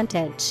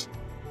percentage.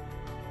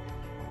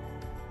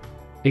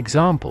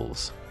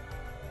 Examples: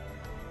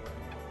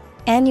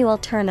 Annual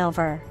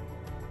turnover.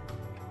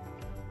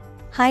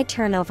 High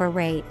turnover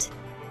rate.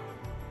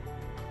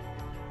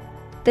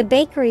 The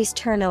bakery's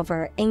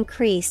turnover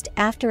increased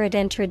after it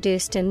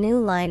introduced a new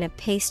line of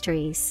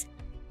pastries.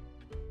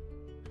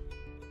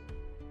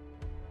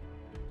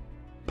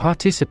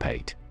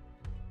 Participate.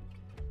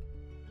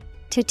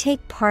 To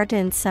take part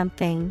in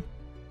something.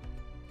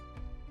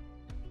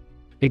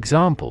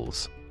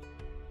 Examples: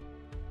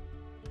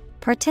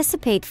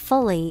 Participate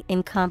fully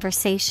in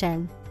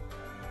conversation.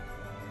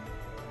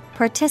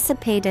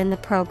 Participate in the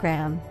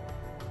program.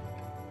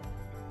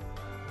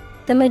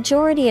 The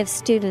majority of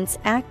students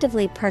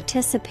actively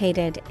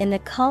participated in the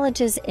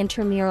college's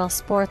intramural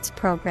sports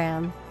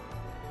program.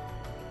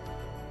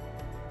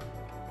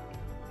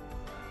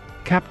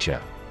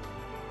 Capture.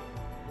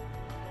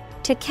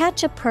 To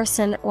catch a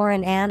person or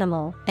an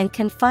animal and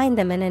confine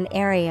them in an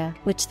area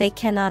which they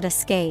cannot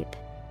escape.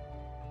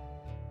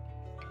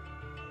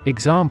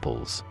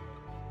 Examples: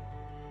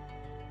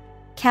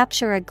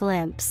 Capture a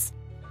glimpse.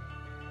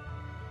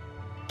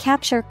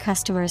 Capture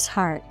customers'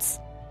 hearts.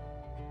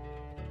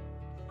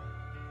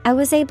 I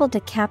was able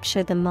to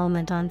capture the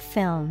moment on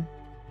film.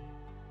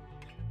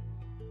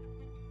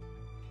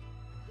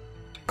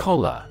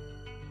 Collar.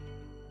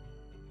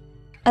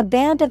 A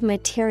band of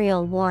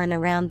material worn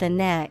around the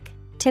neck,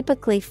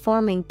 typically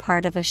forming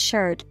part of a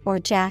shirt or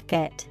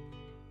jacket.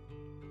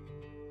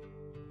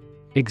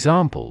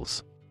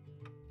 Examples: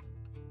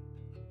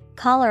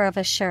 Collar of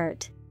a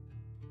shirt.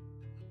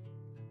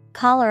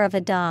 Collar of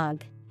a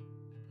dog.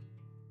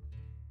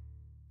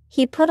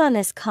 He put on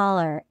his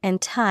collar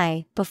and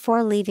tie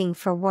before leaving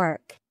for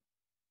work.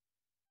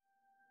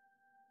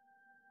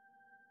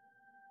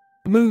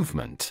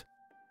 Movement.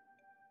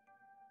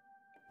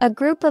 A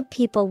group of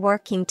people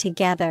working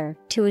together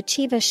to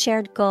achieve a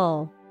shared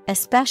goal,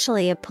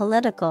 especially a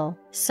political,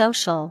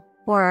 social,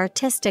 or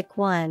artistic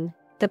one,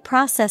 the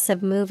process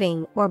of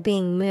moving or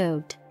being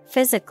moved,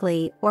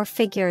 physically or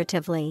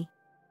figuratively.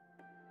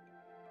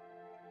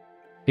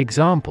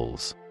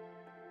 Examples: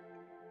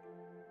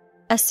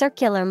 A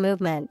circular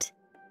movement.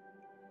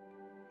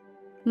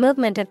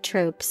 Movement of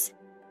troops.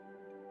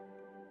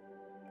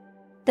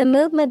 The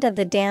movement of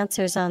the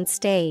dancers on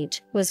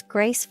stage was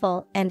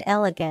graceful and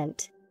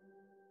elegant.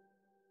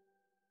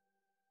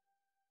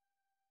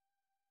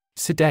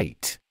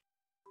 Sedate.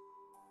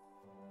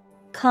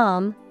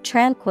 Calm,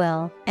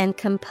 tranquil, and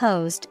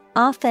composed,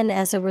 often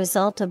as a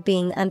result of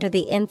being under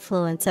the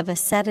influence of a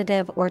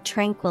sedative or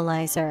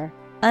tranquilizer.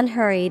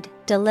 Unhurried,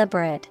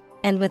 deliberate,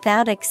 and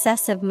without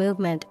excessive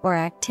movement or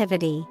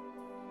activity.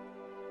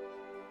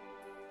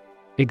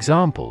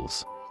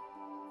 Examples: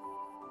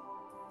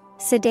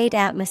 Sedate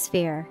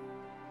atmosphere.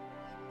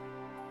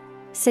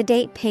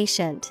 Sedate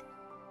patient.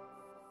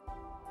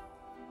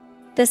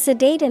 The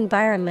sedate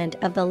environment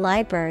of the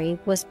library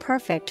was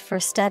perfect for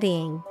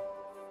studying.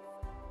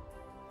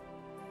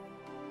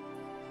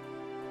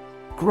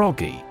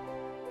 Groggy.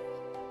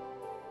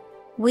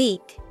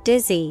 Weak,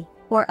 dizzy,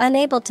 or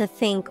unable to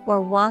think or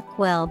walk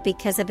well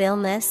because of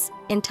illness,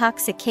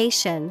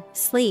 intoxication,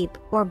 sleep,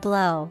 or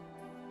blow.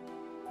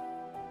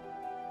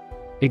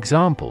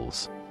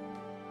 Examples: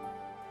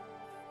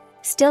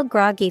 Still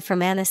groggy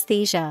from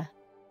anesthesia.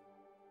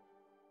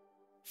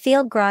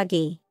 Feel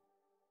groggy.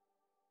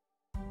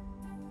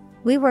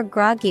 We were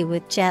groggy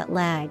with jet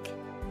lag.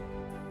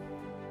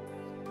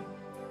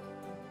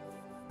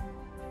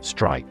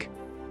 Strike.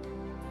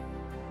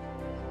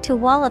 To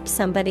wallop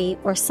somebody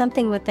or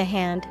something with the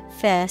hand,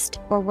 fist,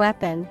 or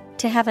weapon,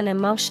 to have an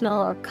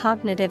emotional or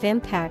cognitive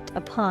impact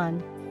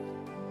upon.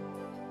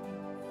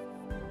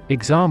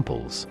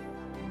 Examples: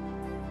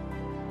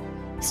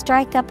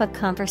 Strike up a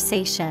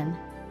conversation.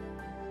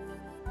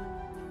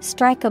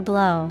 Strike a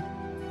blow.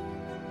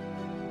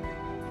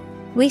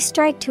 We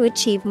strike to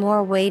achieve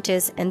more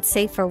wages and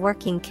safer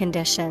working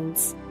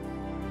conditions.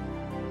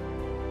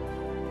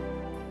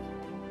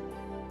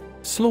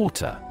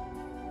 Slaughter.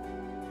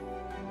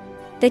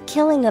 The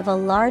killing of a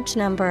large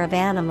number of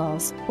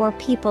animals or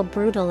people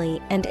brutally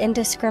and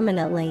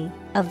indiscriminately,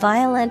 a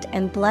violent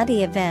and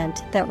bloody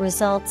event that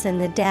results in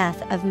the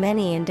death of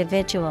many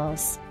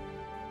individuals.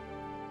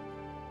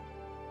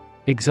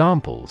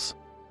 Examples: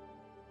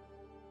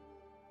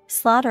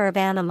 Slaughter of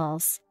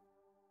animals.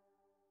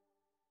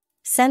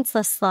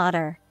 Senseless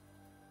slaughter.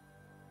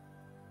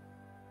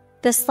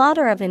 The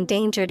slaughter of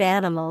endangered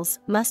animals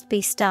must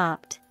be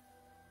stopped.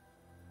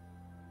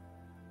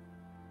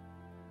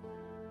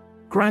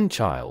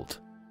 Grandchild.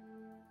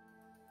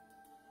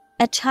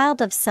 A child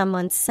of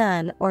someone's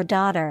son or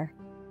daughter.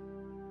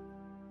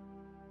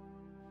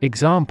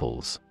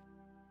 Examples: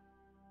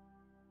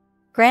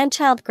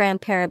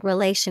 Grandchild-grandparent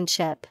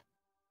relationship.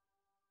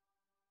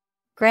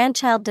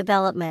 Grandchild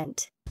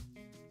development.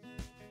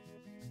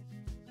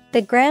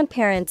 The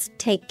grandparents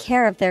take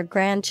care of their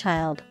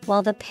grandchild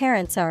while the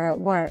parents are at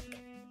work.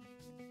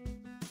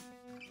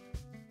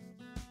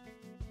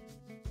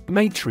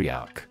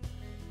 Matriarch.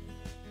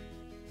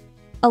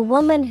 A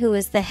woman who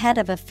is the head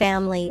of a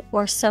family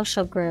or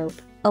social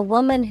group. A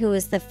woman who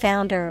is the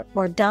founder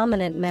or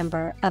dominant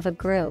member of a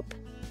group.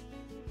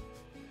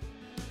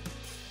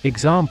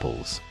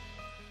 Examples: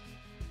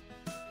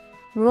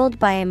 Ruled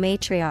by a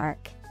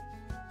matriarch.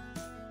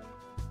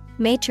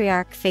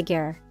 Matriarch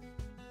figure.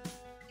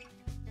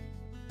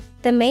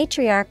 The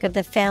matriarch of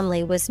the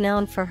family was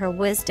known for her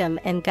wisdom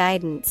and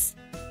guidance.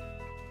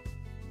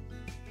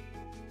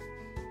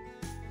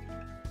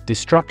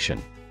 Destruction.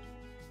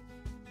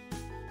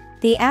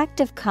 The act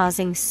of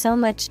causing so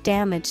much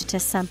damage to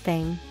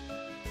something.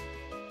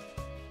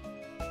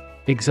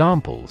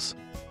 Examples: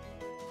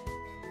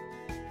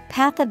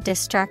 Path of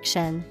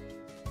destruction.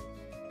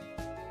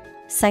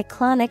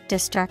 Cyclonic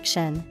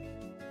destruction.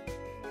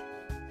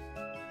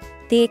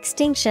 The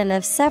extinction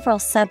of several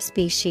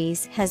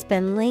subspecies has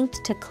been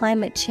linked to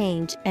climate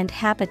change and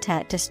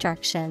habitat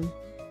destruction.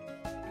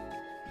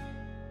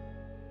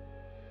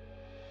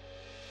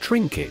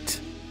 Trinket.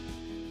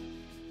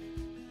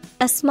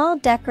 A small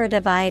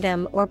decorative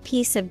item or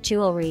piece of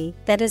jewelry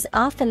that is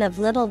often of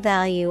little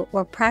value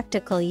or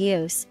practical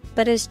use,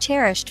 but is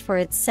cherished for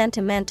its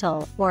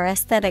sentimental or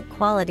aesthetic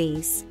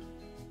qualities.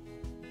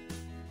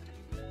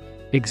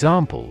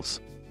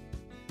 Examples: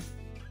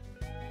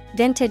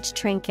 Vintage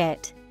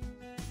trinket.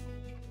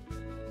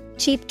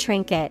 Cheap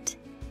trinket.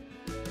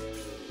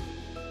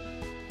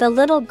 The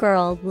little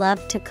girl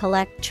loved to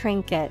collect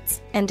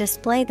trinkets and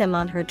display them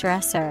on her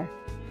dresser.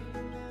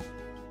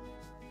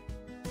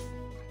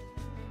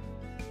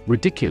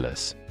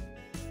 Ridiculous.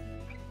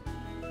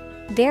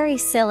 Very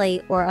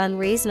silly or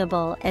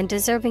unreasonable and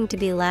deserving to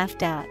be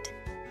laughed at.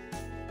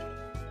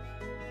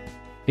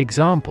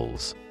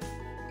 Examples: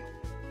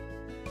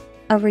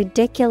 A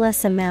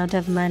ridiculous amount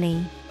of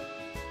money.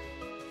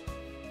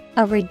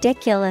 A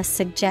ridiculous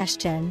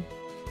suggestion.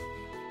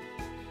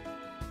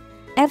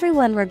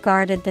 Everyone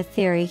regarded the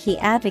theory he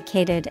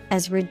advocated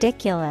as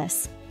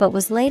ridiculous, but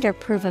was later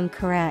proven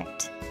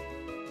correct.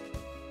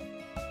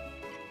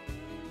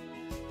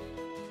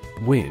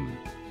 Whim.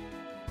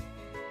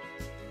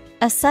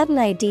 A sudden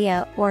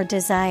idea or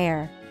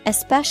desire,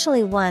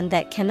 especially one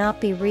that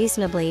cannot be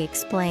reasonably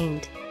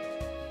explained.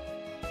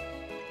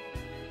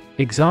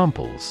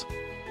 Examples: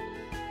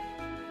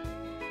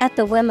 at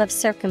the whim of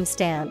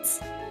circumstance,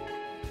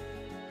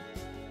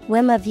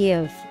 whim of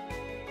youth.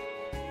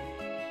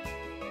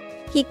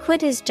 He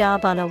quit his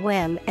job on a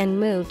whim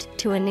and moved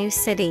to a new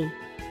city.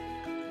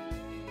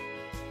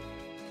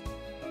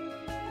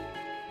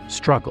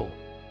 Struggle.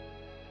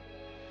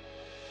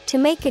 To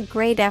make a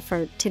great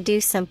effort to do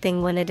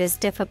something when it is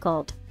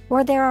difficult,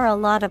 or there are a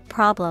lot of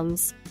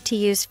problems, to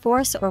use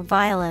force or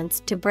violence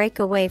to break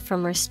away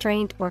from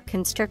restraint or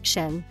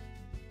constriction.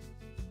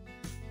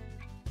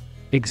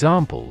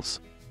 Examples: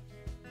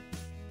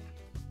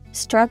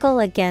 struggle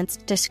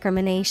against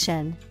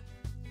discrimination,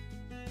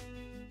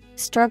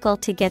 struggle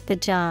to get the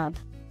job.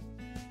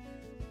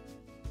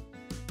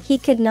 He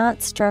could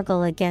not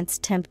struggle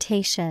against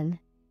temptation.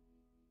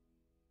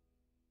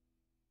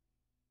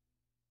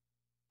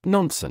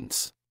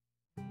 Nonsense.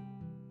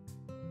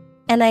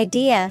 An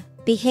idea,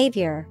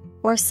 behavior,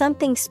 or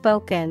something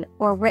spoken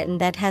or written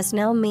that has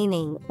no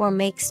meaning or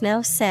makes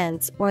no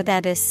sense or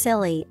that is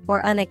silly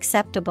or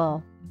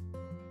unacceptable.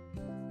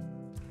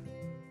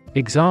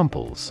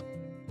 Examples: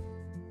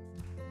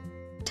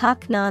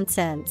 talk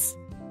nonsense,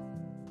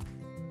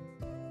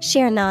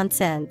 sheer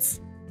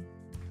nonsense.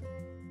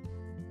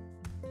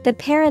 The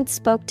parents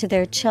spoke to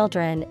their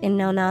children in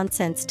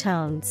no-nonsense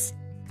tones.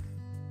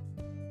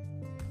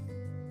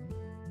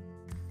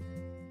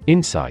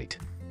 Insight.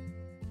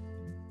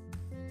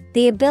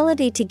 The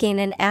ability to gain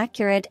an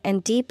accurate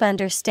and deep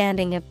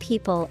understanding of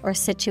people or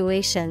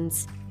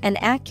situations, an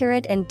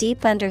accurate and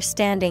deep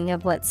understanding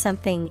of what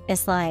something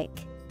is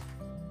like.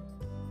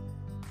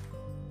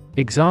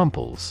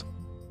 Examples: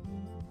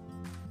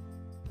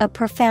 a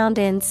profound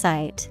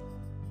insight,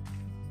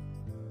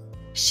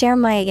 share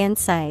my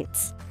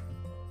insights.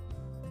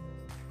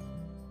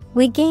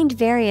 We gained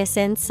various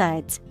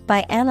insights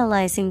by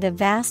analyzing the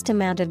vast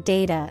amount of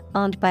data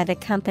owned by the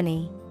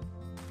company.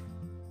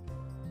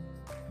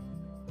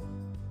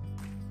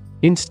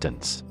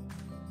 Instance.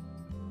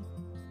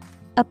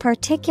 A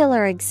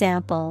particular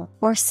example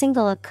or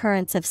single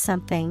occurrence of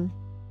something.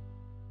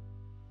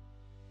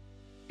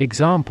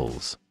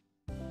 Examples: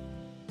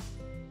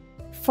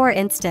 for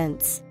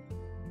instance,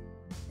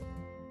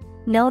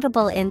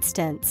 notable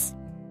instance.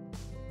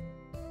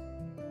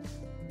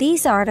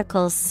 These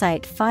articles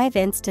cite 5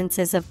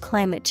 instances of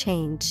climate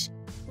change.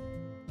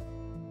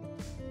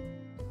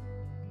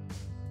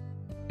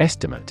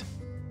 Estimate.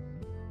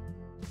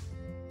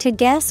 To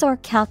guess or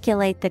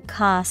calculate the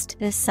cost,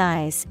 the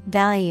size,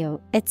 value,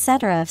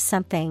 etc. of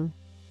something.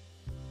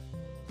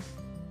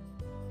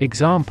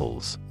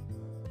 Examples: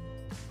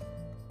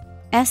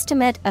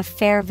 estimate of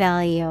fair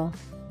value.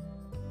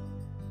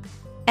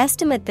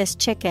 Estimate this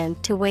chicken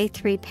to weigh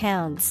 3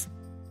 pounds.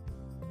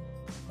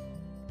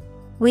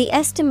 We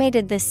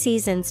estimated the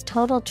season's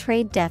total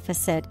trade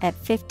deficit at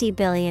 $50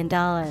 billion.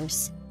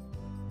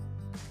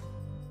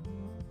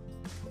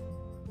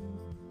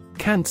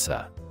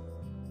 Cancer.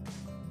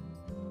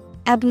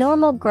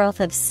 Abnormal growth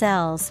of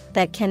cells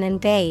that can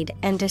invade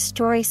and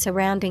destroy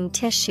surrounding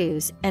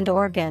tissues and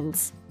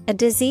organs. A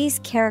disease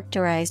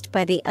characterized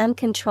by the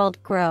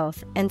uncontrolled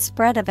growth and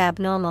spread of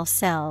abnormal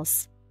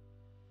cells.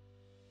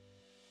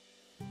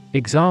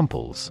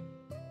 Examples: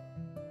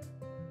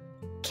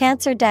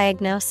 cancer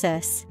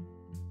diagnosis,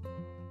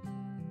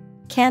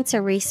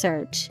 cancer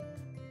research.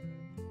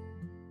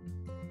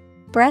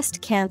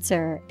 Breast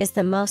cancer is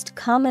the most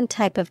common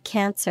type of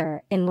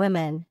cancer in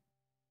women.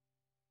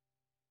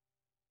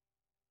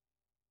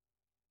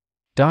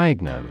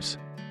 Diagnose.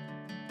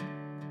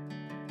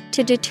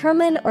 To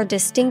determine or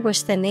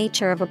distinguish the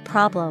nature of a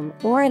problem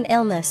or an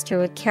illness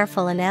through a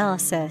careful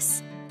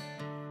analysis.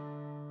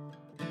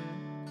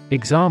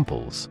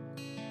 Examples: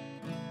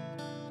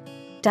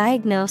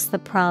 diagnose the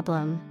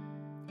problem.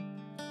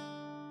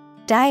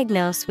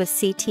 Diagnose with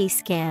CT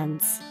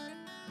scans.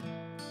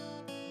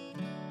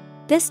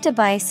 This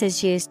device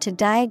is used to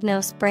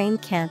diagnose brain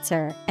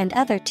cancer and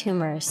other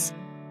tumors.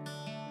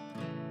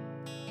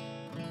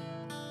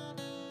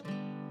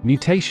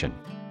 Mutation.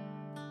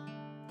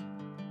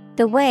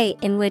 The way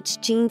in which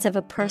genes of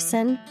a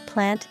person,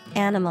 plant,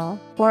 animal,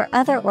 or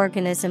other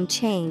organism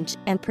change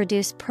and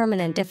produce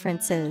permanent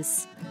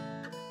differences.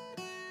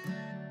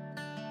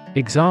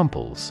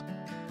 Examples: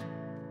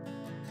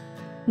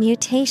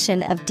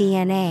 mutation of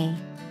DNA.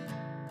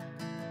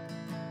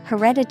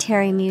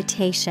 Hereditary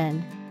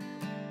mutation.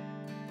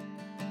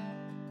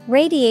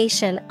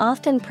 Radiation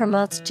often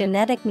promotes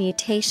genetic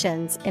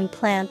mutations in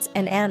plants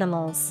and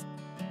animals.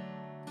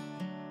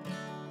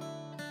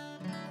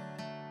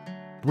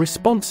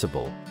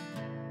 Responsible.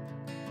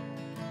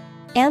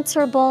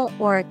 Answerable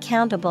or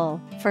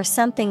accountable for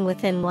something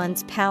within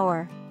one's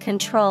power,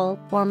 control,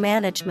 or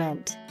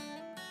management.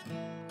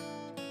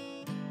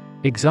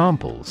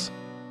 Examples: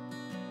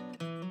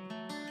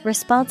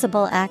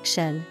 responsible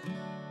action.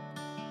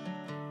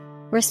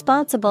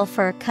 Responsible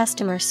for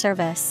customer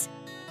service.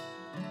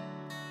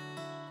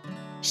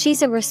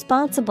 She's a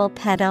responsible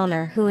pet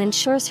owner who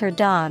ensures her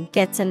dog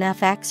gets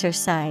enough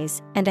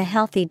exercise and a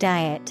healthy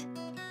diet.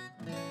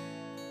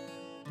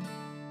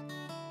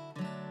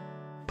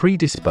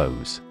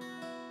 Predispose.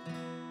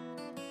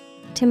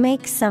 to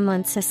make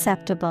someone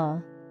susceptible.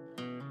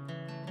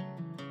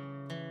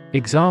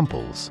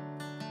 Examples: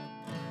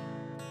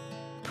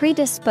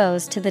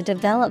 Predispose to the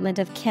development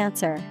of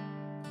cancer.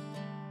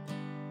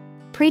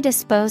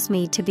 Predispose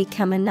me to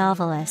become a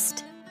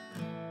novelist.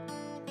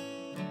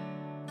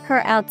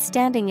 Her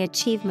outstanding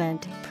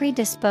achievement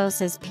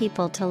predisposes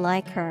people to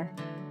like her.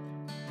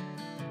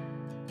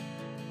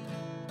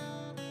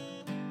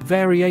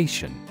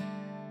 Variation.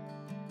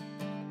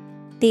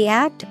 The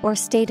act or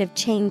state of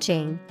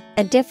changing,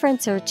 a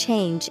difference or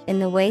change in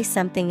the way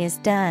something is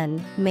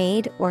done,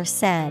 made, or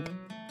said.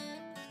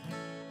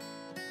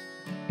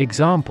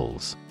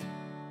 Examples: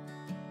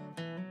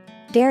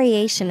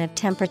 Variation of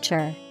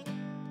temperature.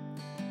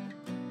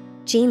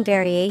 Gene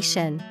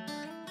variation.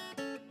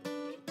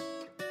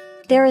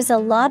 There is a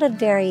lot of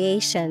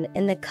variation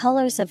in the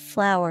colors of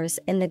flowers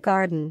in the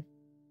garden.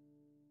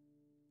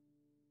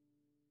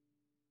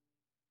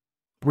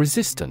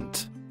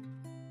 Resistant.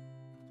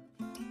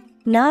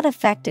 Not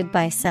affected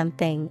by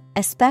something,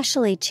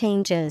 especially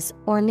changes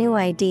or new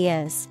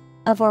ideas,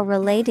 of or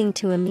relating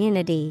to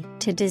immunity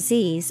to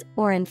disease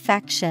or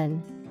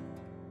infection.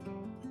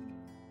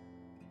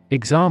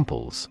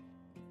 Examples: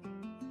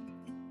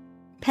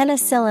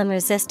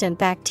 Penicillin-resistant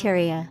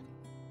bacteria.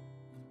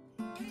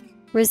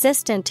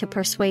 Resistant to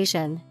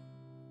persuasion.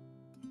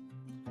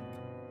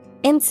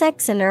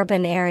 Insects in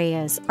urban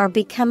areas are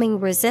becoming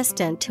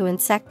resistant to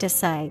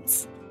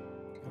insecticides.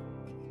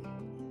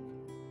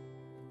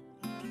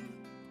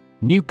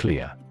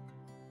 Nuclear.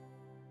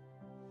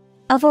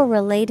 Of or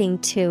relating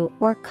to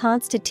or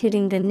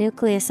constituting the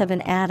nucleus of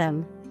an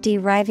atom,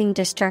 deriving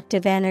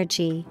destructive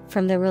energy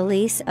from the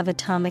release of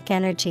atomic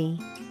energy.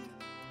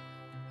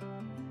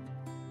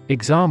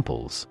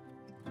 Examples: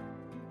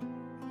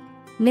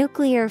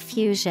 Nuclear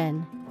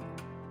fusion.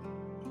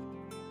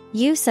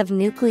 Use of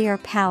nuclear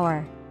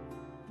power.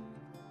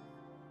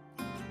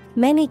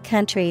 Many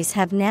countries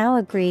have now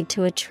agreed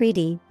to a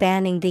treaty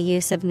banning the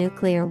use of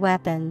nuclear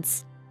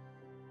weapons.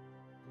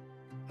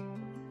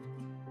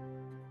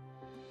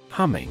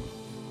 Humming.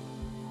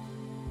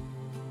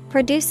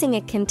 Producing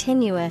a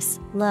continuous,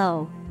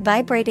 low,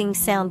 vibrating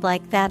sound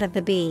like that of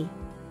the bee.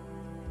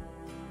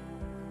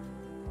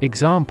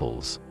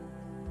 Examples: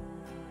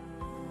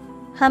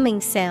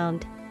 Humming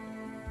sound.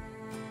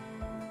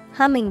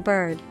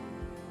 Hummingbird.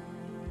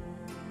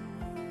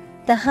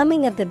 The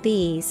humming of the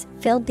bees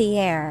filled the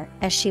air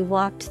as she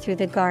walked through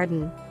the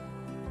garden.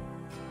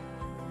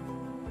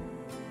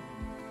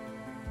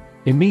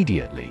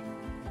 Immediately.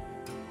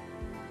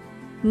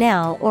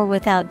 Now or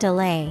without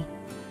delay.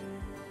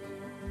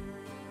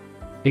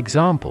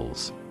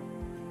 Examples: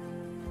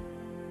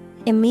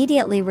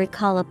 Immediately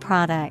recall a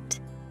product.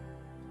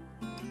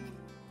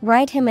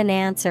 Write him an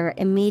answer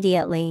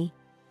immediately.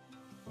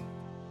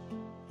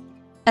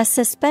 A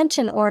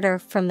suspension order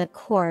from the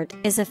court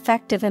is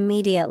effective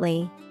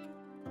immediately.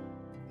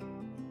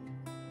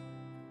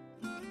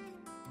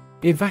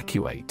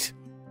 Evacuate.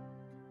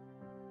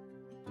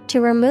 To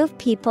remove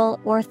people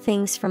or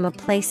things from a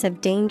place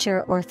of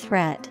danger or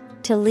threat,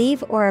 to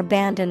leave or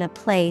abandon a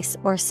place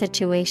or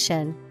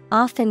situation,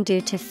 often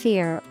due to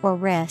fear or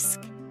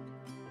risk.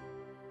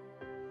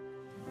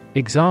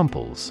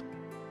 Examples: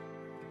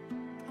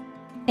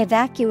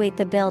 Evacuate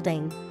the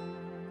building.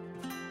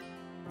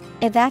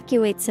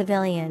 Evacuate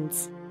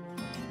civilians.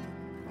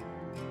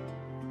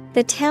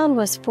 The town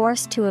was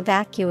forced to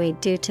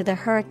evacuate due to the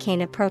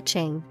hurricane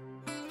approaching.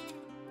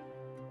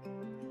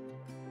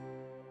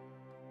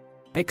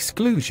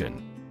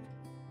 Exclusion.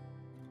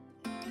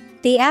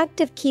 The act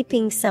of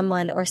keeping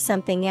someone or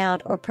something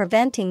out or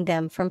preventing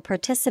them from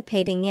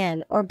participating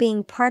in or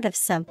being part of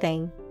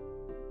something.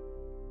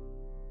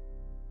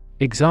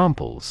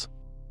 Examples: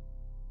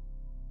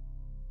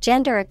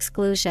 Gender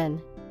exclusion.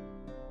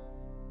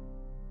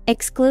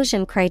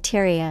 Exclusion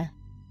criteria.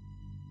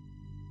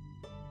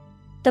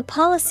 The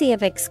policy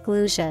of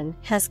exclusion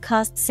has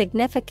caused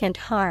significant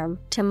harm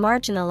to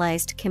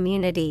marginalized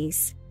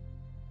communities.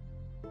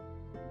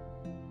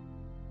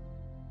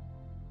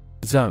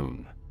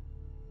 Zone.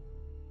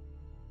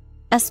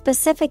 A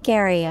specific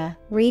area,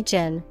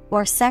 region,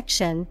 or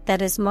section that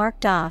is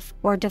marked off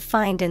or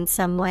defined in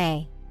some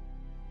way.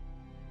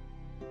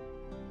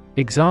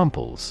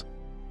 Examples: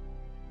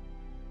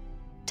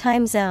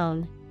 Time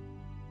zone.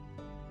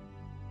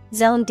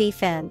 Zone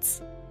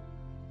defense.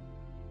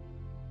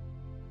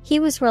 He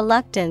was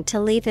reluctant to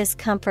leave his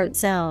comfort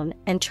zone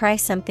and try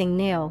something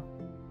new.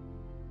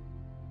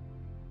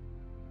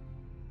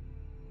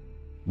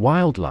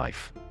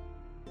 Wildlife.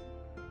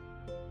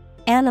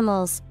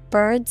 Animals,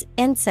 birds,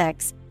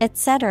 insects,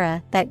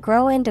 etc. that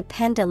grow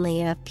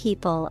independently of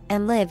people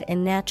and live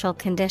in natural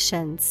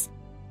conditions.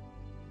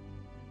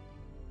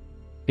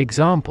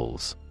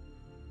 Examples: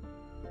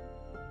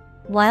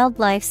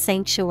 Wildlife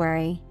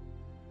sanctuary.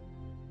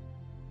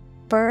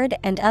 Bird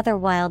and other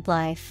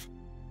wildlife.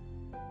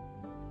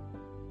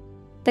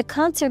 The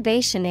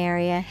conservation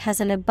area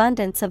has an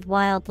abundance of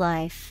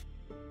wildlife.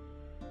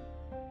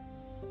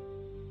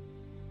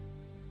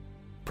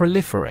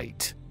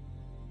 Proliferate.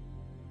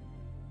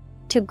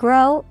 To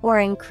grow or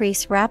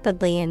increase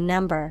rapidly in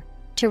number,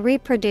 To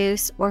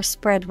reproduce or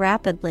spread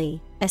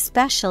rapidly,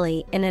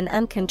 especially in an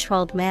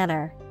uncontrolled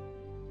manner.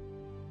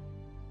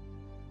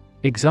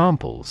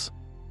 Examples: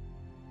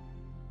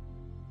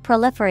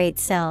 Proliferate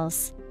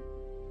cells.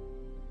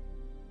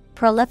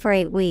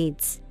 Proliferate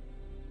weeds.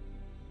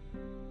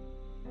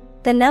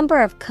 The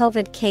number of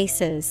COVID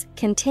cases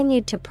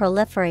continued to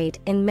proliferate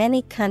in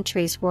many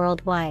countries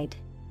worldwide.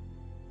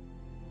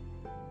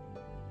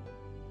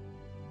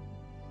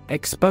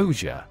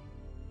 Exposure.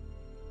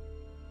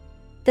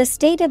 The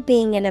state of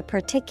being in a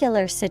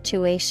particular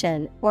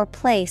situation or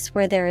place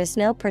where there is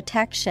no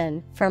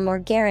protection from or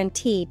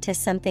guarantee to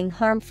something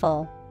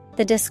harmful,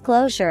 the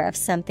disclosure of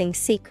something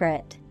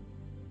secret.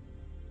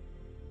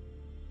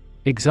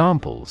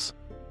 Examples: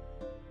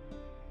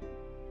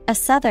 A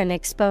southern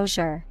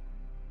exposure.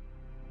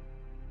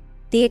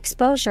 The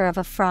exposure of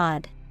a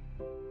fraud.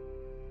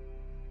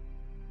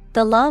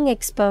 The long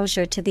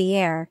exposure to the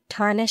air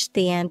tarnished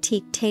the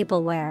antique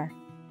tableware.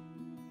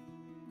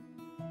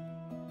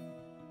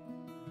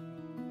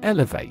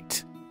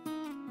 Elevate.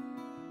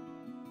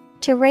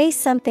 To raise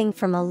something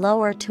from a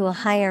lower to a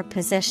higher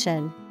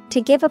position,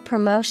 to give a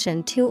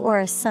promotion to or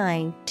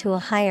assign to a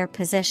higher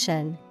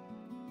position.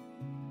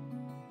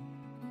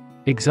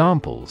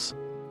 Examples: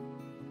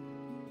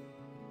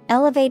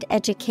 Elevate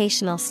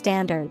educational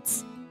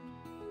standards.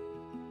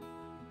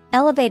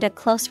 Elevate a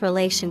close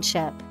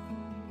relationship.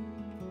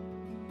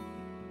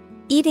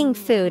 Eating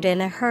food in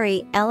a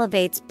hurry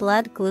elevates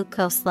blood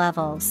glucose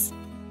levels.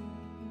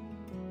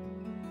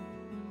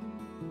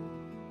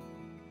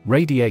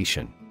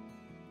 Radiation.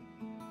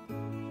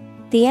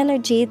 The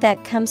energy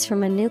that comes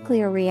from a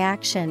nuclear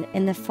reaction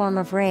in the form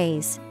of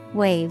rays,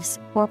 waves,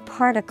 or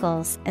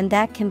particles, and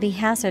that can be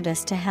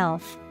hazardous to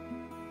health.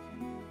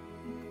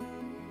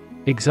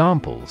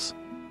 Examples: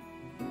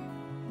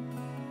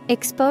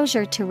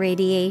 Exposure to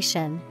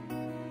radiation.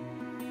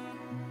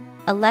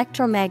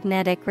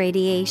 Electromagnetic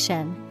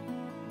radiation.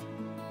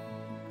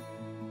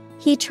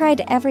 He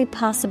tried every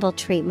possible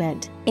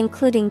treatment,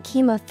 including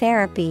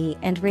chemotherapy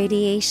and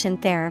radiation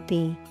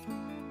therapy.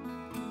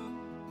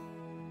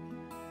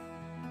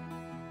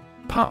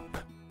 Pup.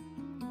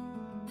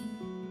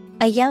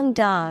 A young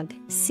dog,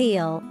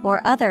 seal,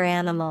 or other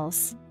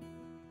animals.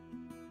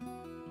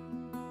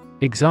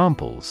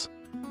 Examples: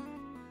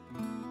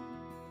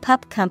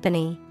 Pup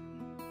company.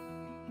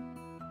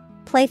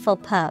 Playful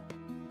pup.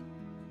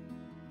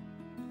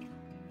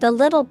 The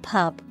little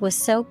pup was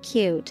so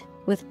cute,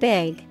 with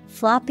big,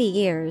 floppy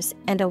ears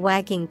and a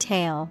wagging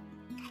tail.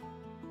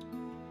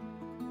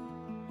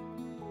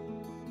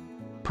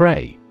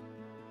 Prey.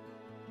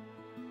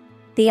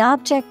 The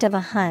object of a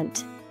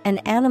hunt, an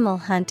animal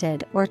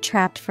hunted or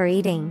trapped for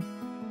eating.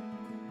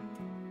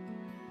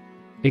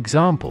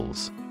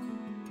 Examples: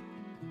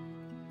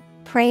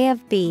 Prey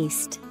of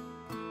beast.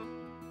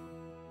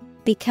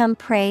 Become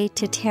prey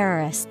to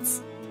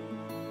terrorists.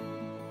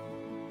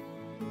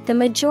 The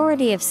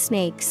majority of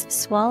snakes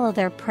swallow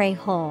their prey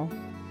whole.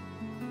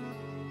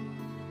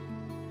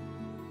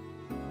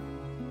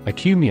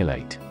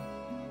 Accumulate.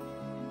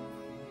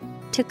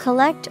 To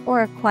collect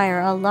or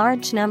acquire a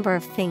large number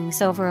of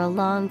things over a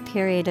long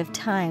period of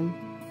time.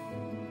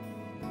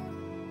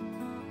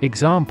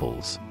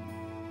 Examples: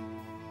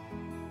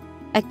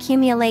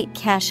 Accumulate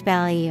cash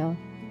value.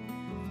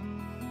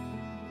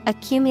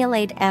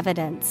 Accumulate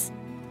evidence.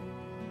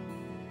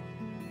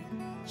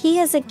 He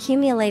has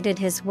accumulated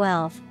his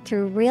wealth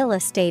through real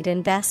estate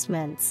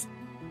investments.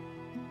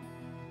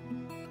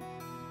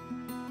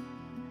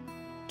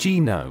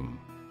 Genome.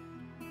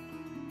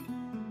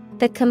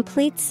 The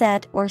complete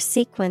set or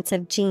sequence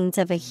of genes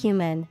of a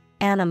human,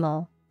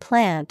 animal,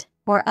 plant,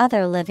 or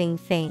other living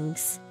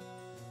things.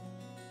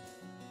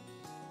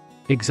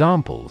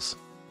 Examples: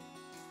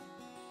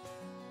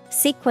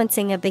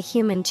 Sequencing of the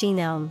human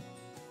genome.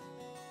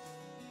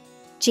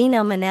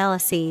 Genome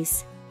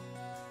analyses.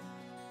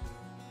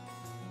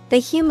 The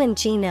human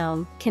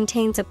genome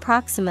contains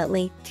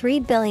approximately 3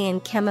 billion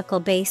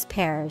chemical base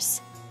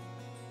pairs.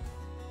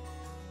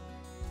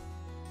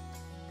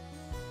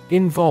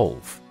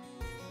 Involve.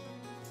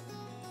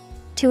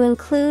 To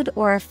include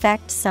or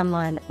affect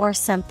someone or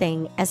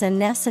something as a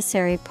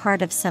necessary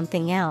part of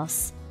something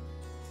else.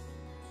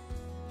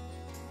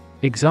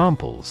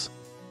 Examples: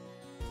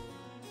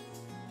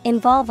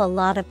 Involve a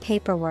lot of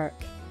paperwork.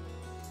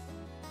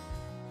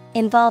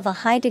 Involve a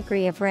high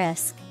degree of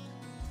risk.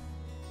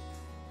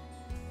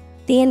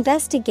 The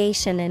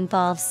investigation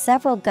involves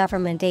several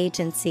government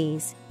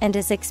agencies and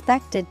is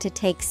expected to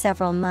take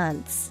several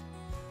months.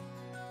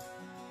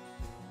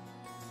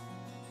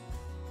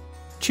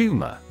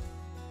 Tumor.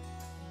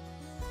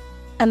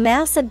 A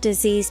mass of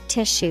diseased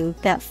tissue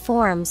that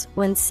forms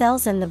when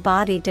cells in the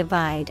body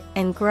divide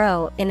and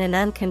grow in an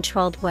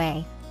uncontrolled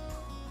way.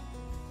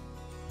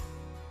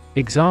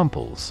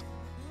 Examples: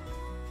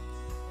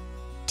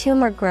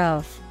 Tumor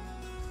growth.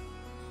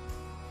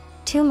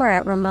 Tumor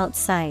at remote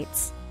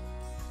sites.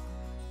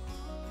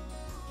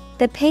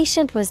 The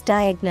patient was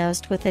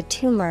diagnosed with a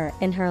tumor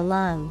in her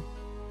lung.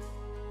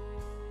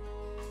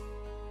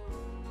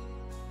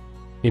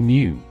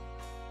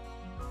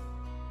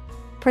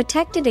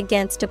 Protected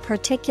against a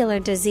particular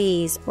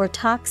disease or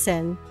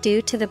toxin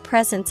due to the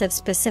presence of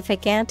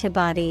specific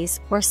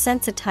antibodies or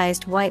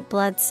sensitized white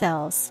blood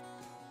cells.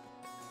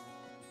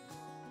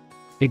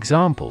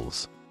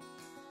 Examples: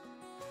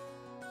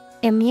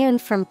 Immune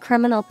from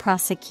criminal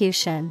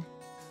prosecution.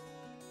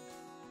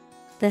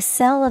 The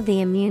cell of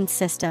the immune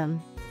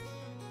system.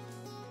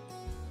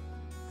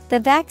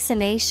 The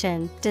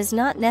vaccination does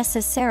not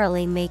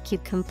necessarily make you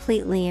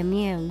completely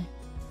immune.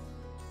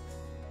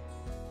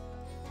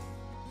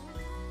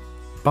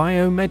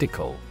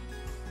 Biomedical.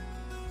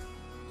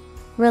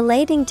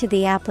 Relating to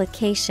the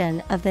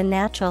application of the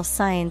natural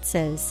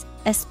sciences,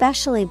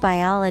 especially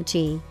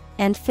biology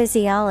and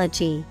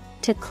physiology,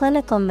 to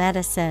clinical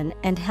medicine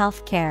and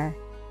healthcare.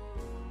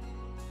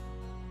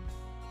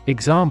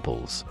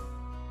 Examples: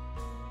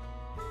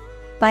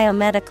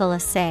 Biomedical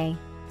assay.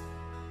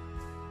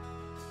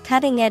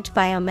 Cutting-edge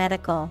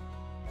biomedical.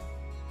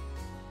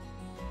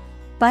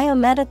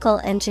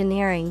 Biomedical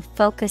engineering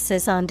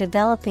focuses on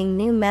developing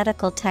new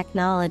medical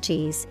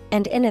technologies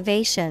and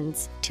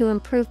innovations to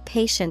improve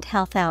patient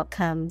health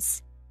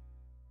outcomes.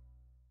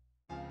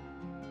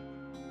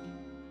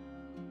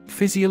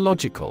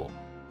 Physiological.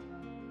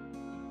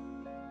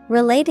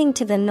 Relating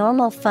to the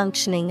normal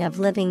functioning of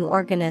living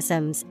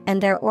organisms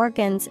and their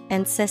organs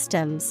and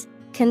systems,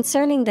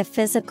 concerning the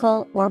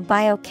physical or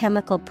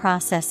biochemical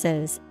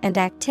processes and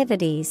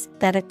activities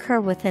that occur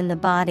within the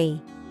body.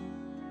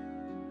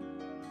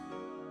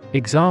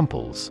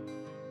 Examples: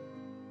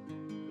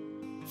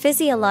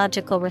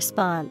 Physiological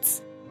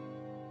response.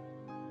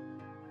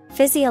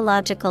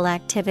 Physiological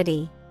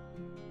activity.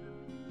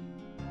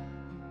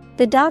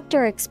 The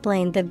doctor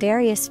explained the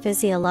various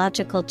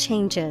physiological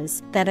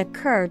changes that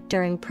occur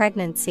during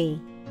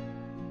pregnancy.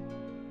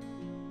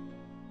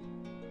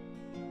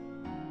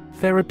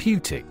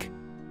 Therapeutic.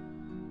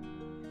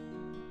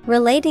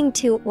 Relating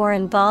to or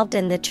involved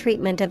in the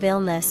treatment of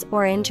illness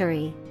or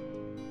injury.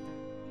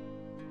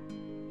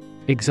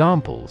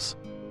 Examples: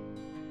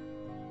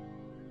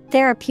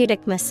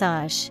 Therapeutic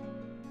massage.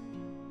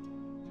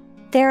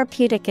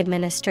 Therapeutic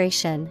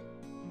administration.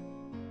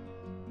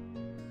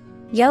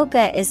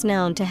 Yoga is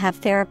known to have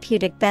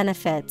therapeutic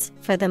benefits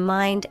for the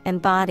mind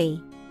and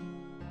body.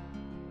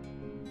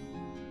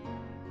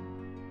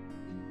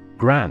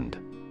 Grand.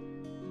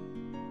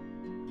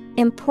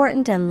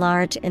 Important and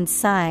large in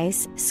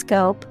size,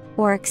 scope,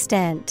 or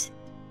extent.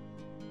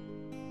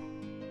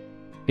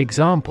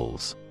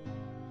 Examples: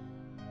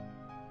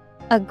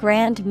 A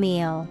grand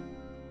meal.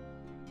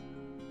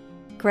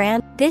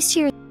 Grand this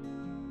year.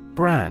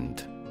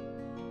 Brand.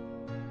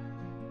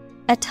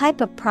 A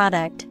type of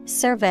product,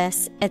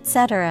 service,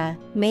 etc.,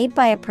 made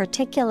by a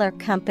particular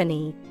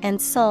company and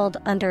sold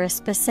under a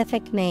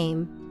specific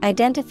name,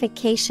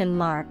 identification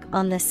mark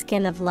on the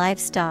skin of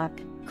livestock,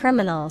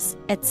 criminals,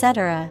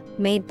 etc.,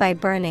 made by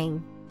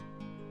burning.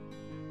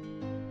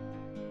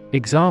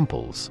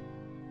 Examples: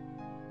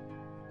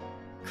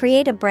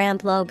 Create a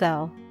brand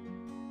logo.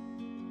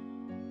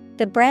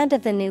 The brand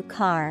of the new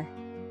car.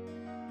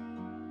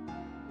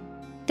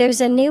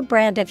 There's a new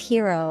brand of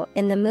hero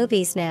in the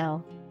movies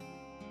now.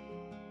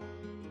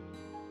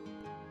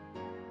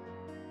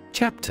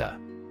 Chapter.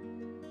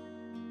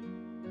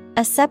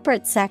 A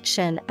separate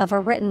section of a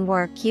written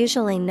work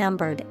usually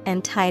numbered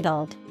and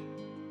titled.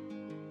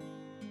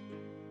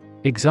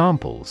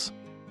 Examples: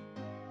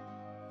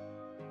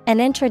 An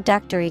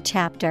introductory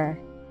chapter.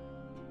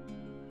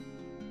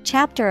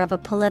 Chapter of a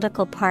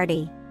political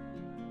party.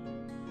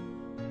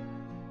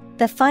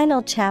 The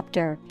final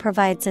chapter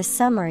provides a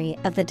summary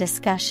of the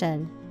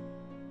discussion.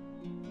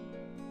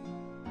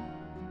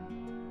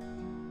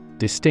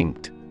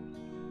 Distinct.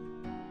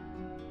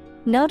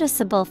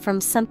 Noticeable from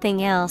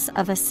something else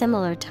of a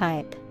similar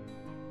type.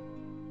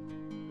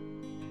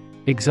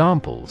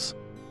 Examples: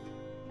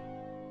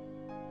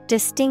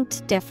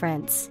 Distinct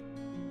difference.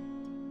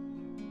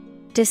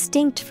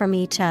 Distinct from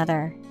each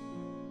other.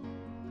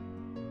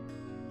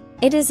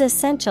 It is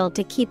essential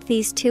to keep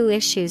these two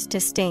issues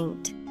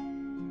distinct.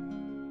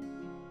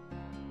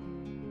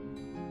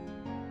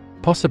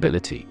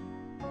 Possibility.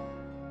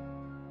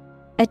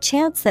 A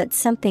chance that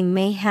something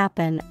may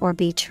happen or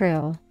be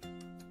true.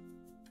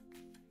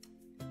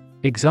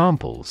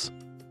 Examples: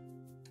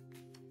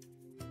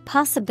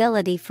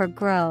 Possibility for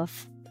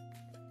growth.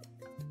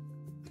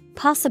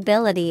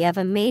 Possibility of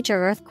a major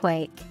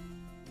earthquake.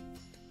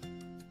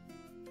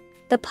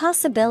 The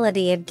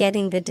possibility of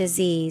getting the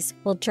disease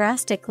will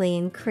drastically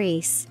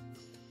increase.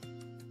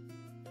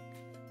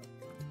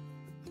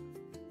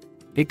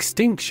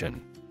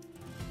 Extinction.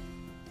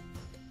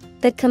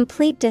 The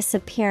complete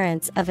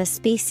disappearance of a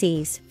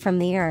species from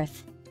the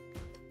earth.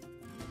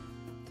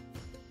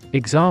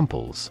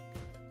 Examples: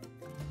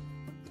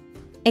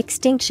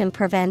 Extinction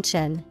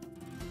prevention.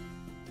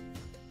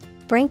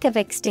 Brink of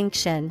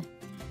extinction.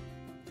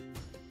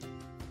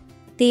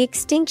 The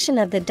extinction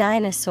of the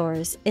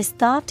dinosaurs is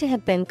thought to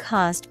have been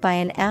caused by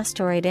an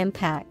asteroid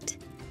impact.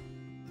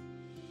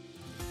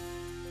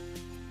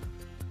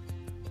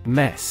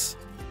 Mess.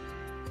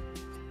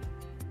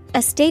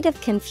 A state of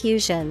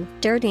confusion,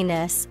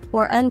 dirtiness,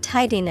 or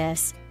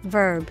untidiness.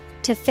 Verb,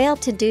 To fail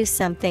to do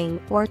something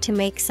or to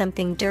make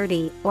something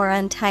dirty or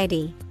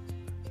untidy.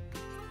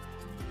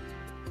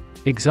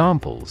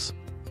 Examples: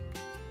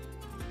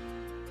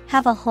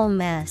 Have a whole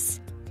mess.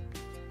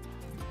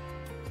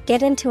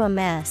 Get into a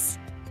mess.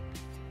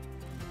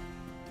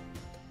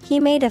 He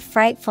made a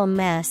frightful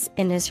mess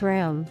in his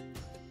room.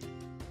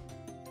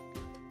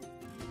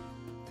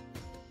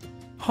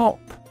 Hop.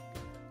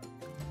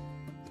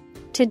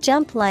 To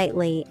jump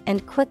lightly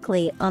and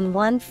quickly on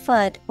one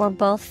foot or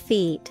both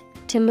feet,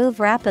 to move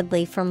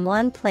rapidly from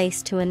one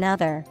place to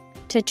another,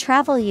 to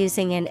travel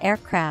using an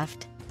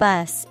aircraft,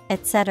 bus,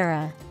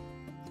 etc.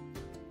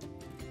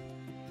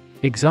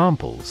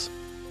 Examples: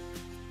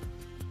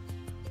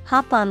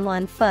 Hop on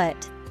one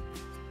foot.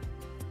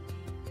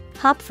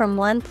 Hop from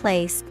one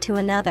place to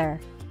another.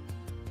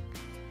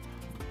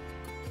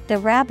 The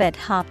rabbit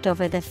hopped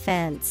over the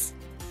fence.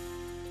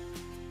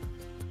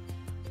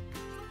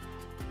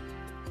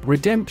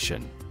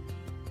 Redemption.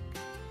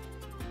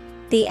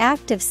 The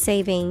act of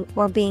saving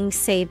or being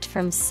saved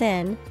from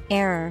sin,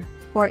 error,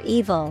 or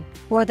evil,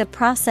 or the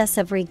process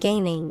of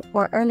regaining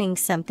or earning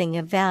something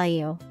of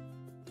value.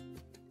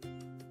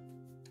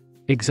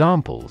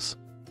 Examples: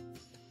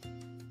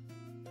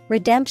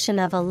 Redemption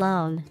of a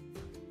loan.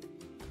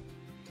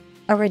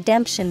 A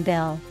redemption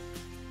bill.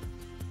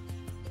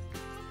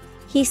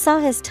 He saw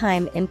his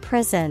time in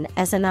prison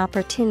as an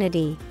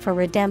opportunity for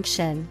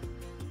redemption.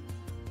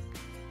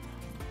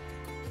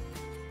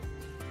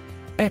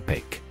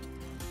 Epic.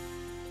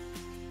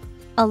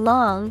 A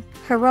long,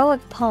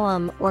 heroic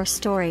poem or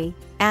story.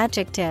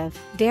 Adjective,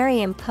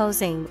 very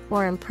imposing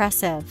or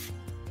impressive.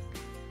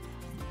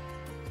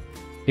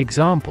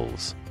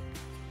 Examples: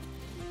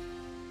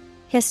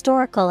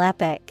 Historical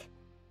epic.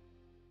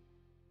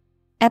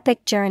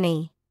 Epic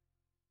journey.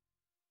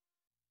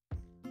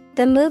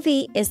 The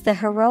movie is the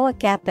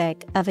heroic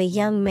epic of a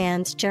young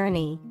man's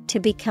journey to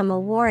become a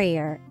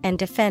warrior and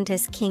defend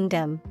his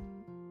kingdom.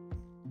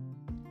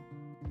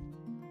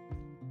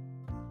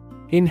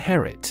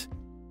 Inherit.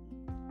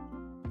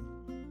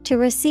 To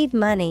receive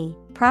money,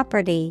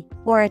 property,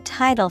 or a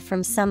title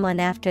from someone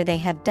after they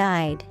have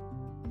died.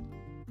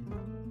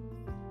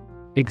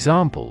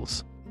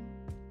 Examples: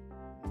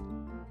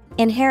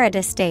 Inherit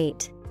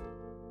estate.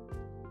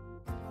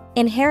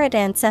 Inherit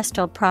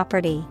ancestral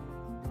property.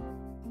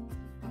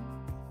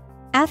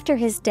 After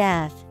his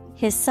death,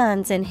 his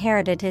sons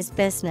inherited his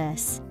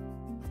business.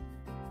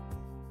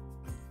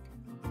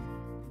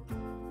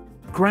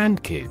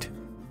 Grandkid.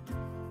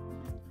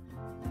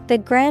 The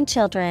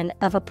grandchildren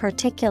of a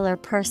particular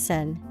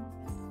person.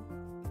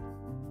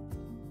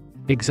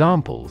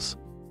 Examples: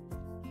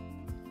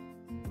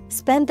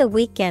 Spend the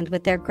weekend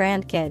with their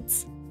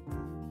grandkids.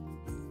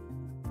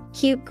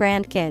 Cute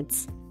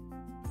grandkids.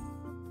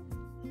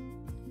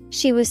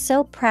 She was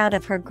so proud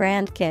of her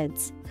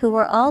grandkids, who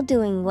were all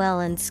doing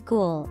well in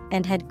school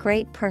and had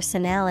great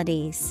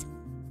personalities.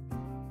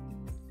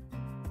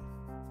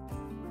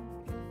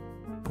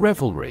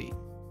 Revelry.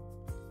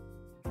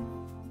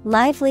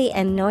 Lively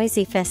and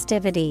noisy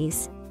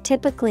festivities,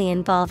 typically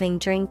involving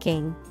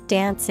drinking,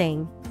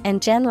 dancing,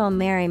 and general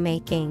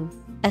merrymaking,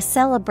 a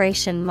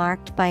celebration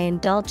marked by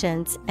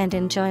indulgence and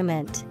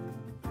enjoyment.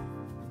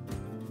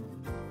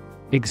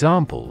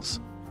 Examples: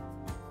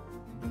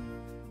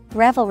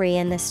 Revelry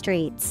in the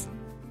streets.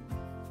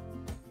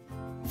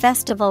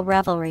 Festival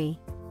revelry.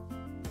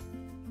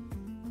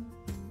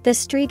 The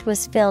street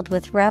was filled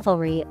with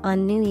revelry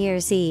on New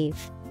Year's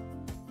Eve.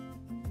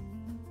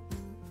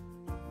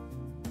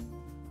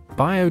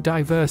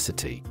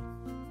 Biodiversity.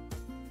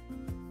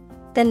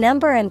 The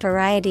number and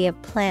variety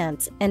of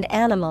plants and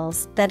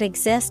animals that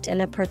exist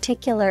in a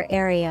particular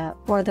area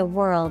or the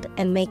world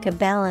and make a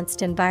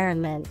balanced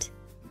environment.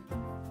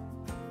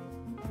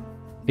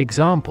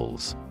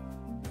 Examples: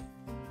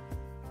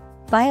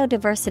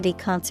 Biodiversity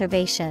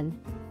conservation.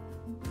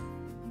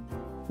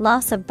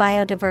 Loss of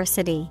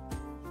biodiversity.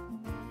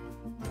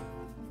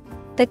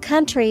 The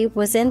country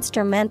was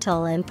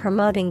instrumental in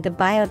promoting the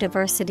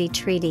Biodiversity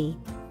Treaty.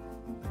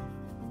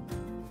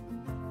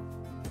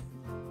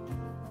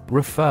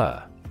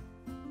 Refer.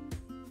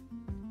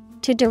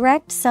 To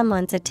direct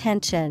someone's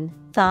attention,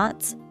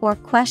 thoughts, or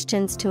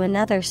questions to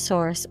another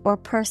source or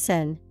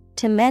person,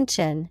 to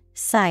mention,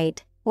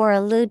 cite, or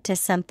allude to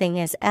something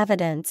as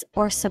evidence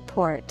or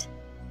support.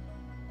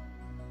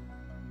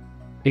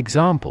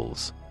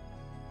 Examples: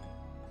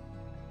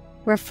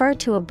 Refer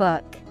to a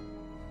book.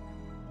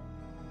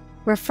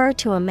 Refer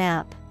to a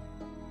map.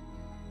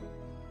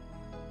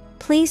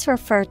 Please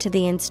refer to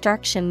the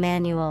instruction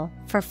manual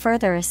for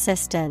further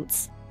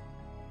assistance.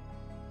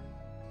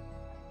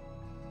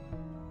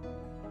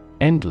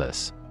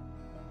 Endless.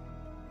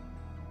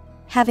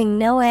 Having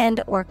no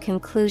end or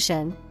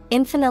conclusion,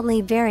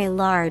 infinitely very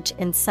large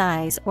in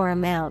size or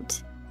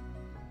amount.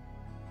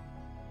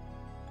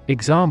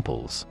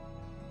 Examples: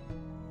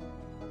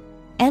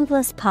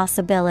 Endless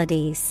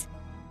possibilities.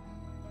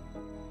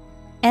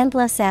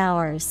 Endless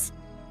hours.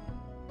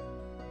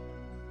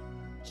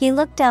 He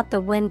looked out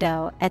the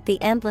window at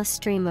the endless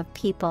stream of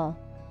people.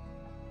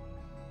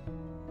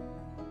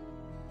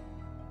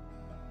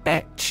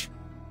 Etch.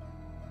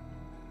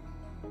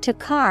 To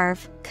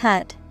carve,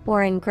 cut,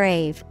 or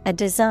engrave a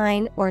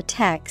design or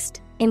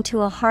text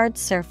into a hard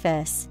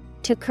surface.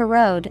 To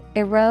corrode,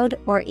 erode,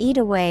 or eat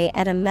away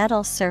at a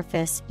metal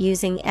surface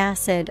using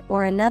acid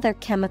or another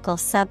chemical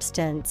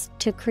substance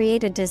to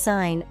create a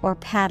design or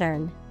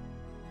pattern.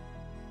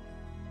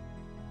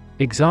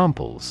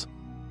 Examples: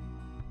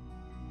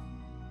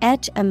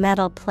 Etch a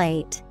metal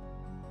plate.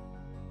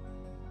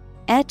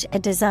 Etch a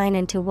design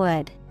into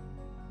wood.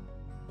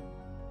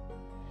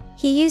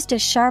 He used a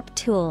sharp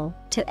tool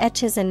to etch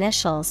his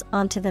initials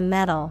onto the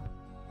metal.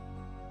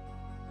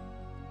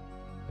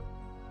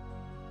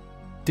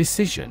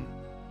 Decision.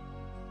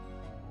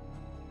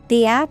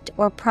 The act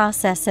or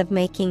process of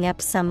making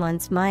up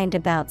someone's mind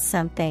about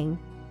something,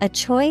 a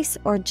choice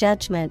or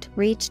judgment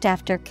reached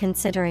after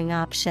considering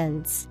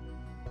options.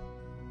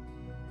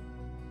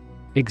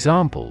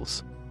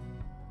 Examples: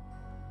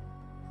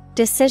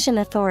 Decision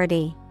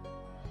authority.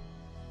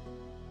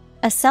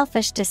 A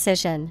selfish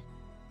decision.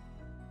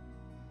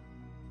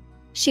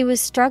 She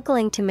was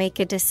struggling to make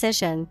a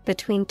decision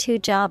between two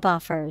job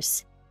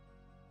offers.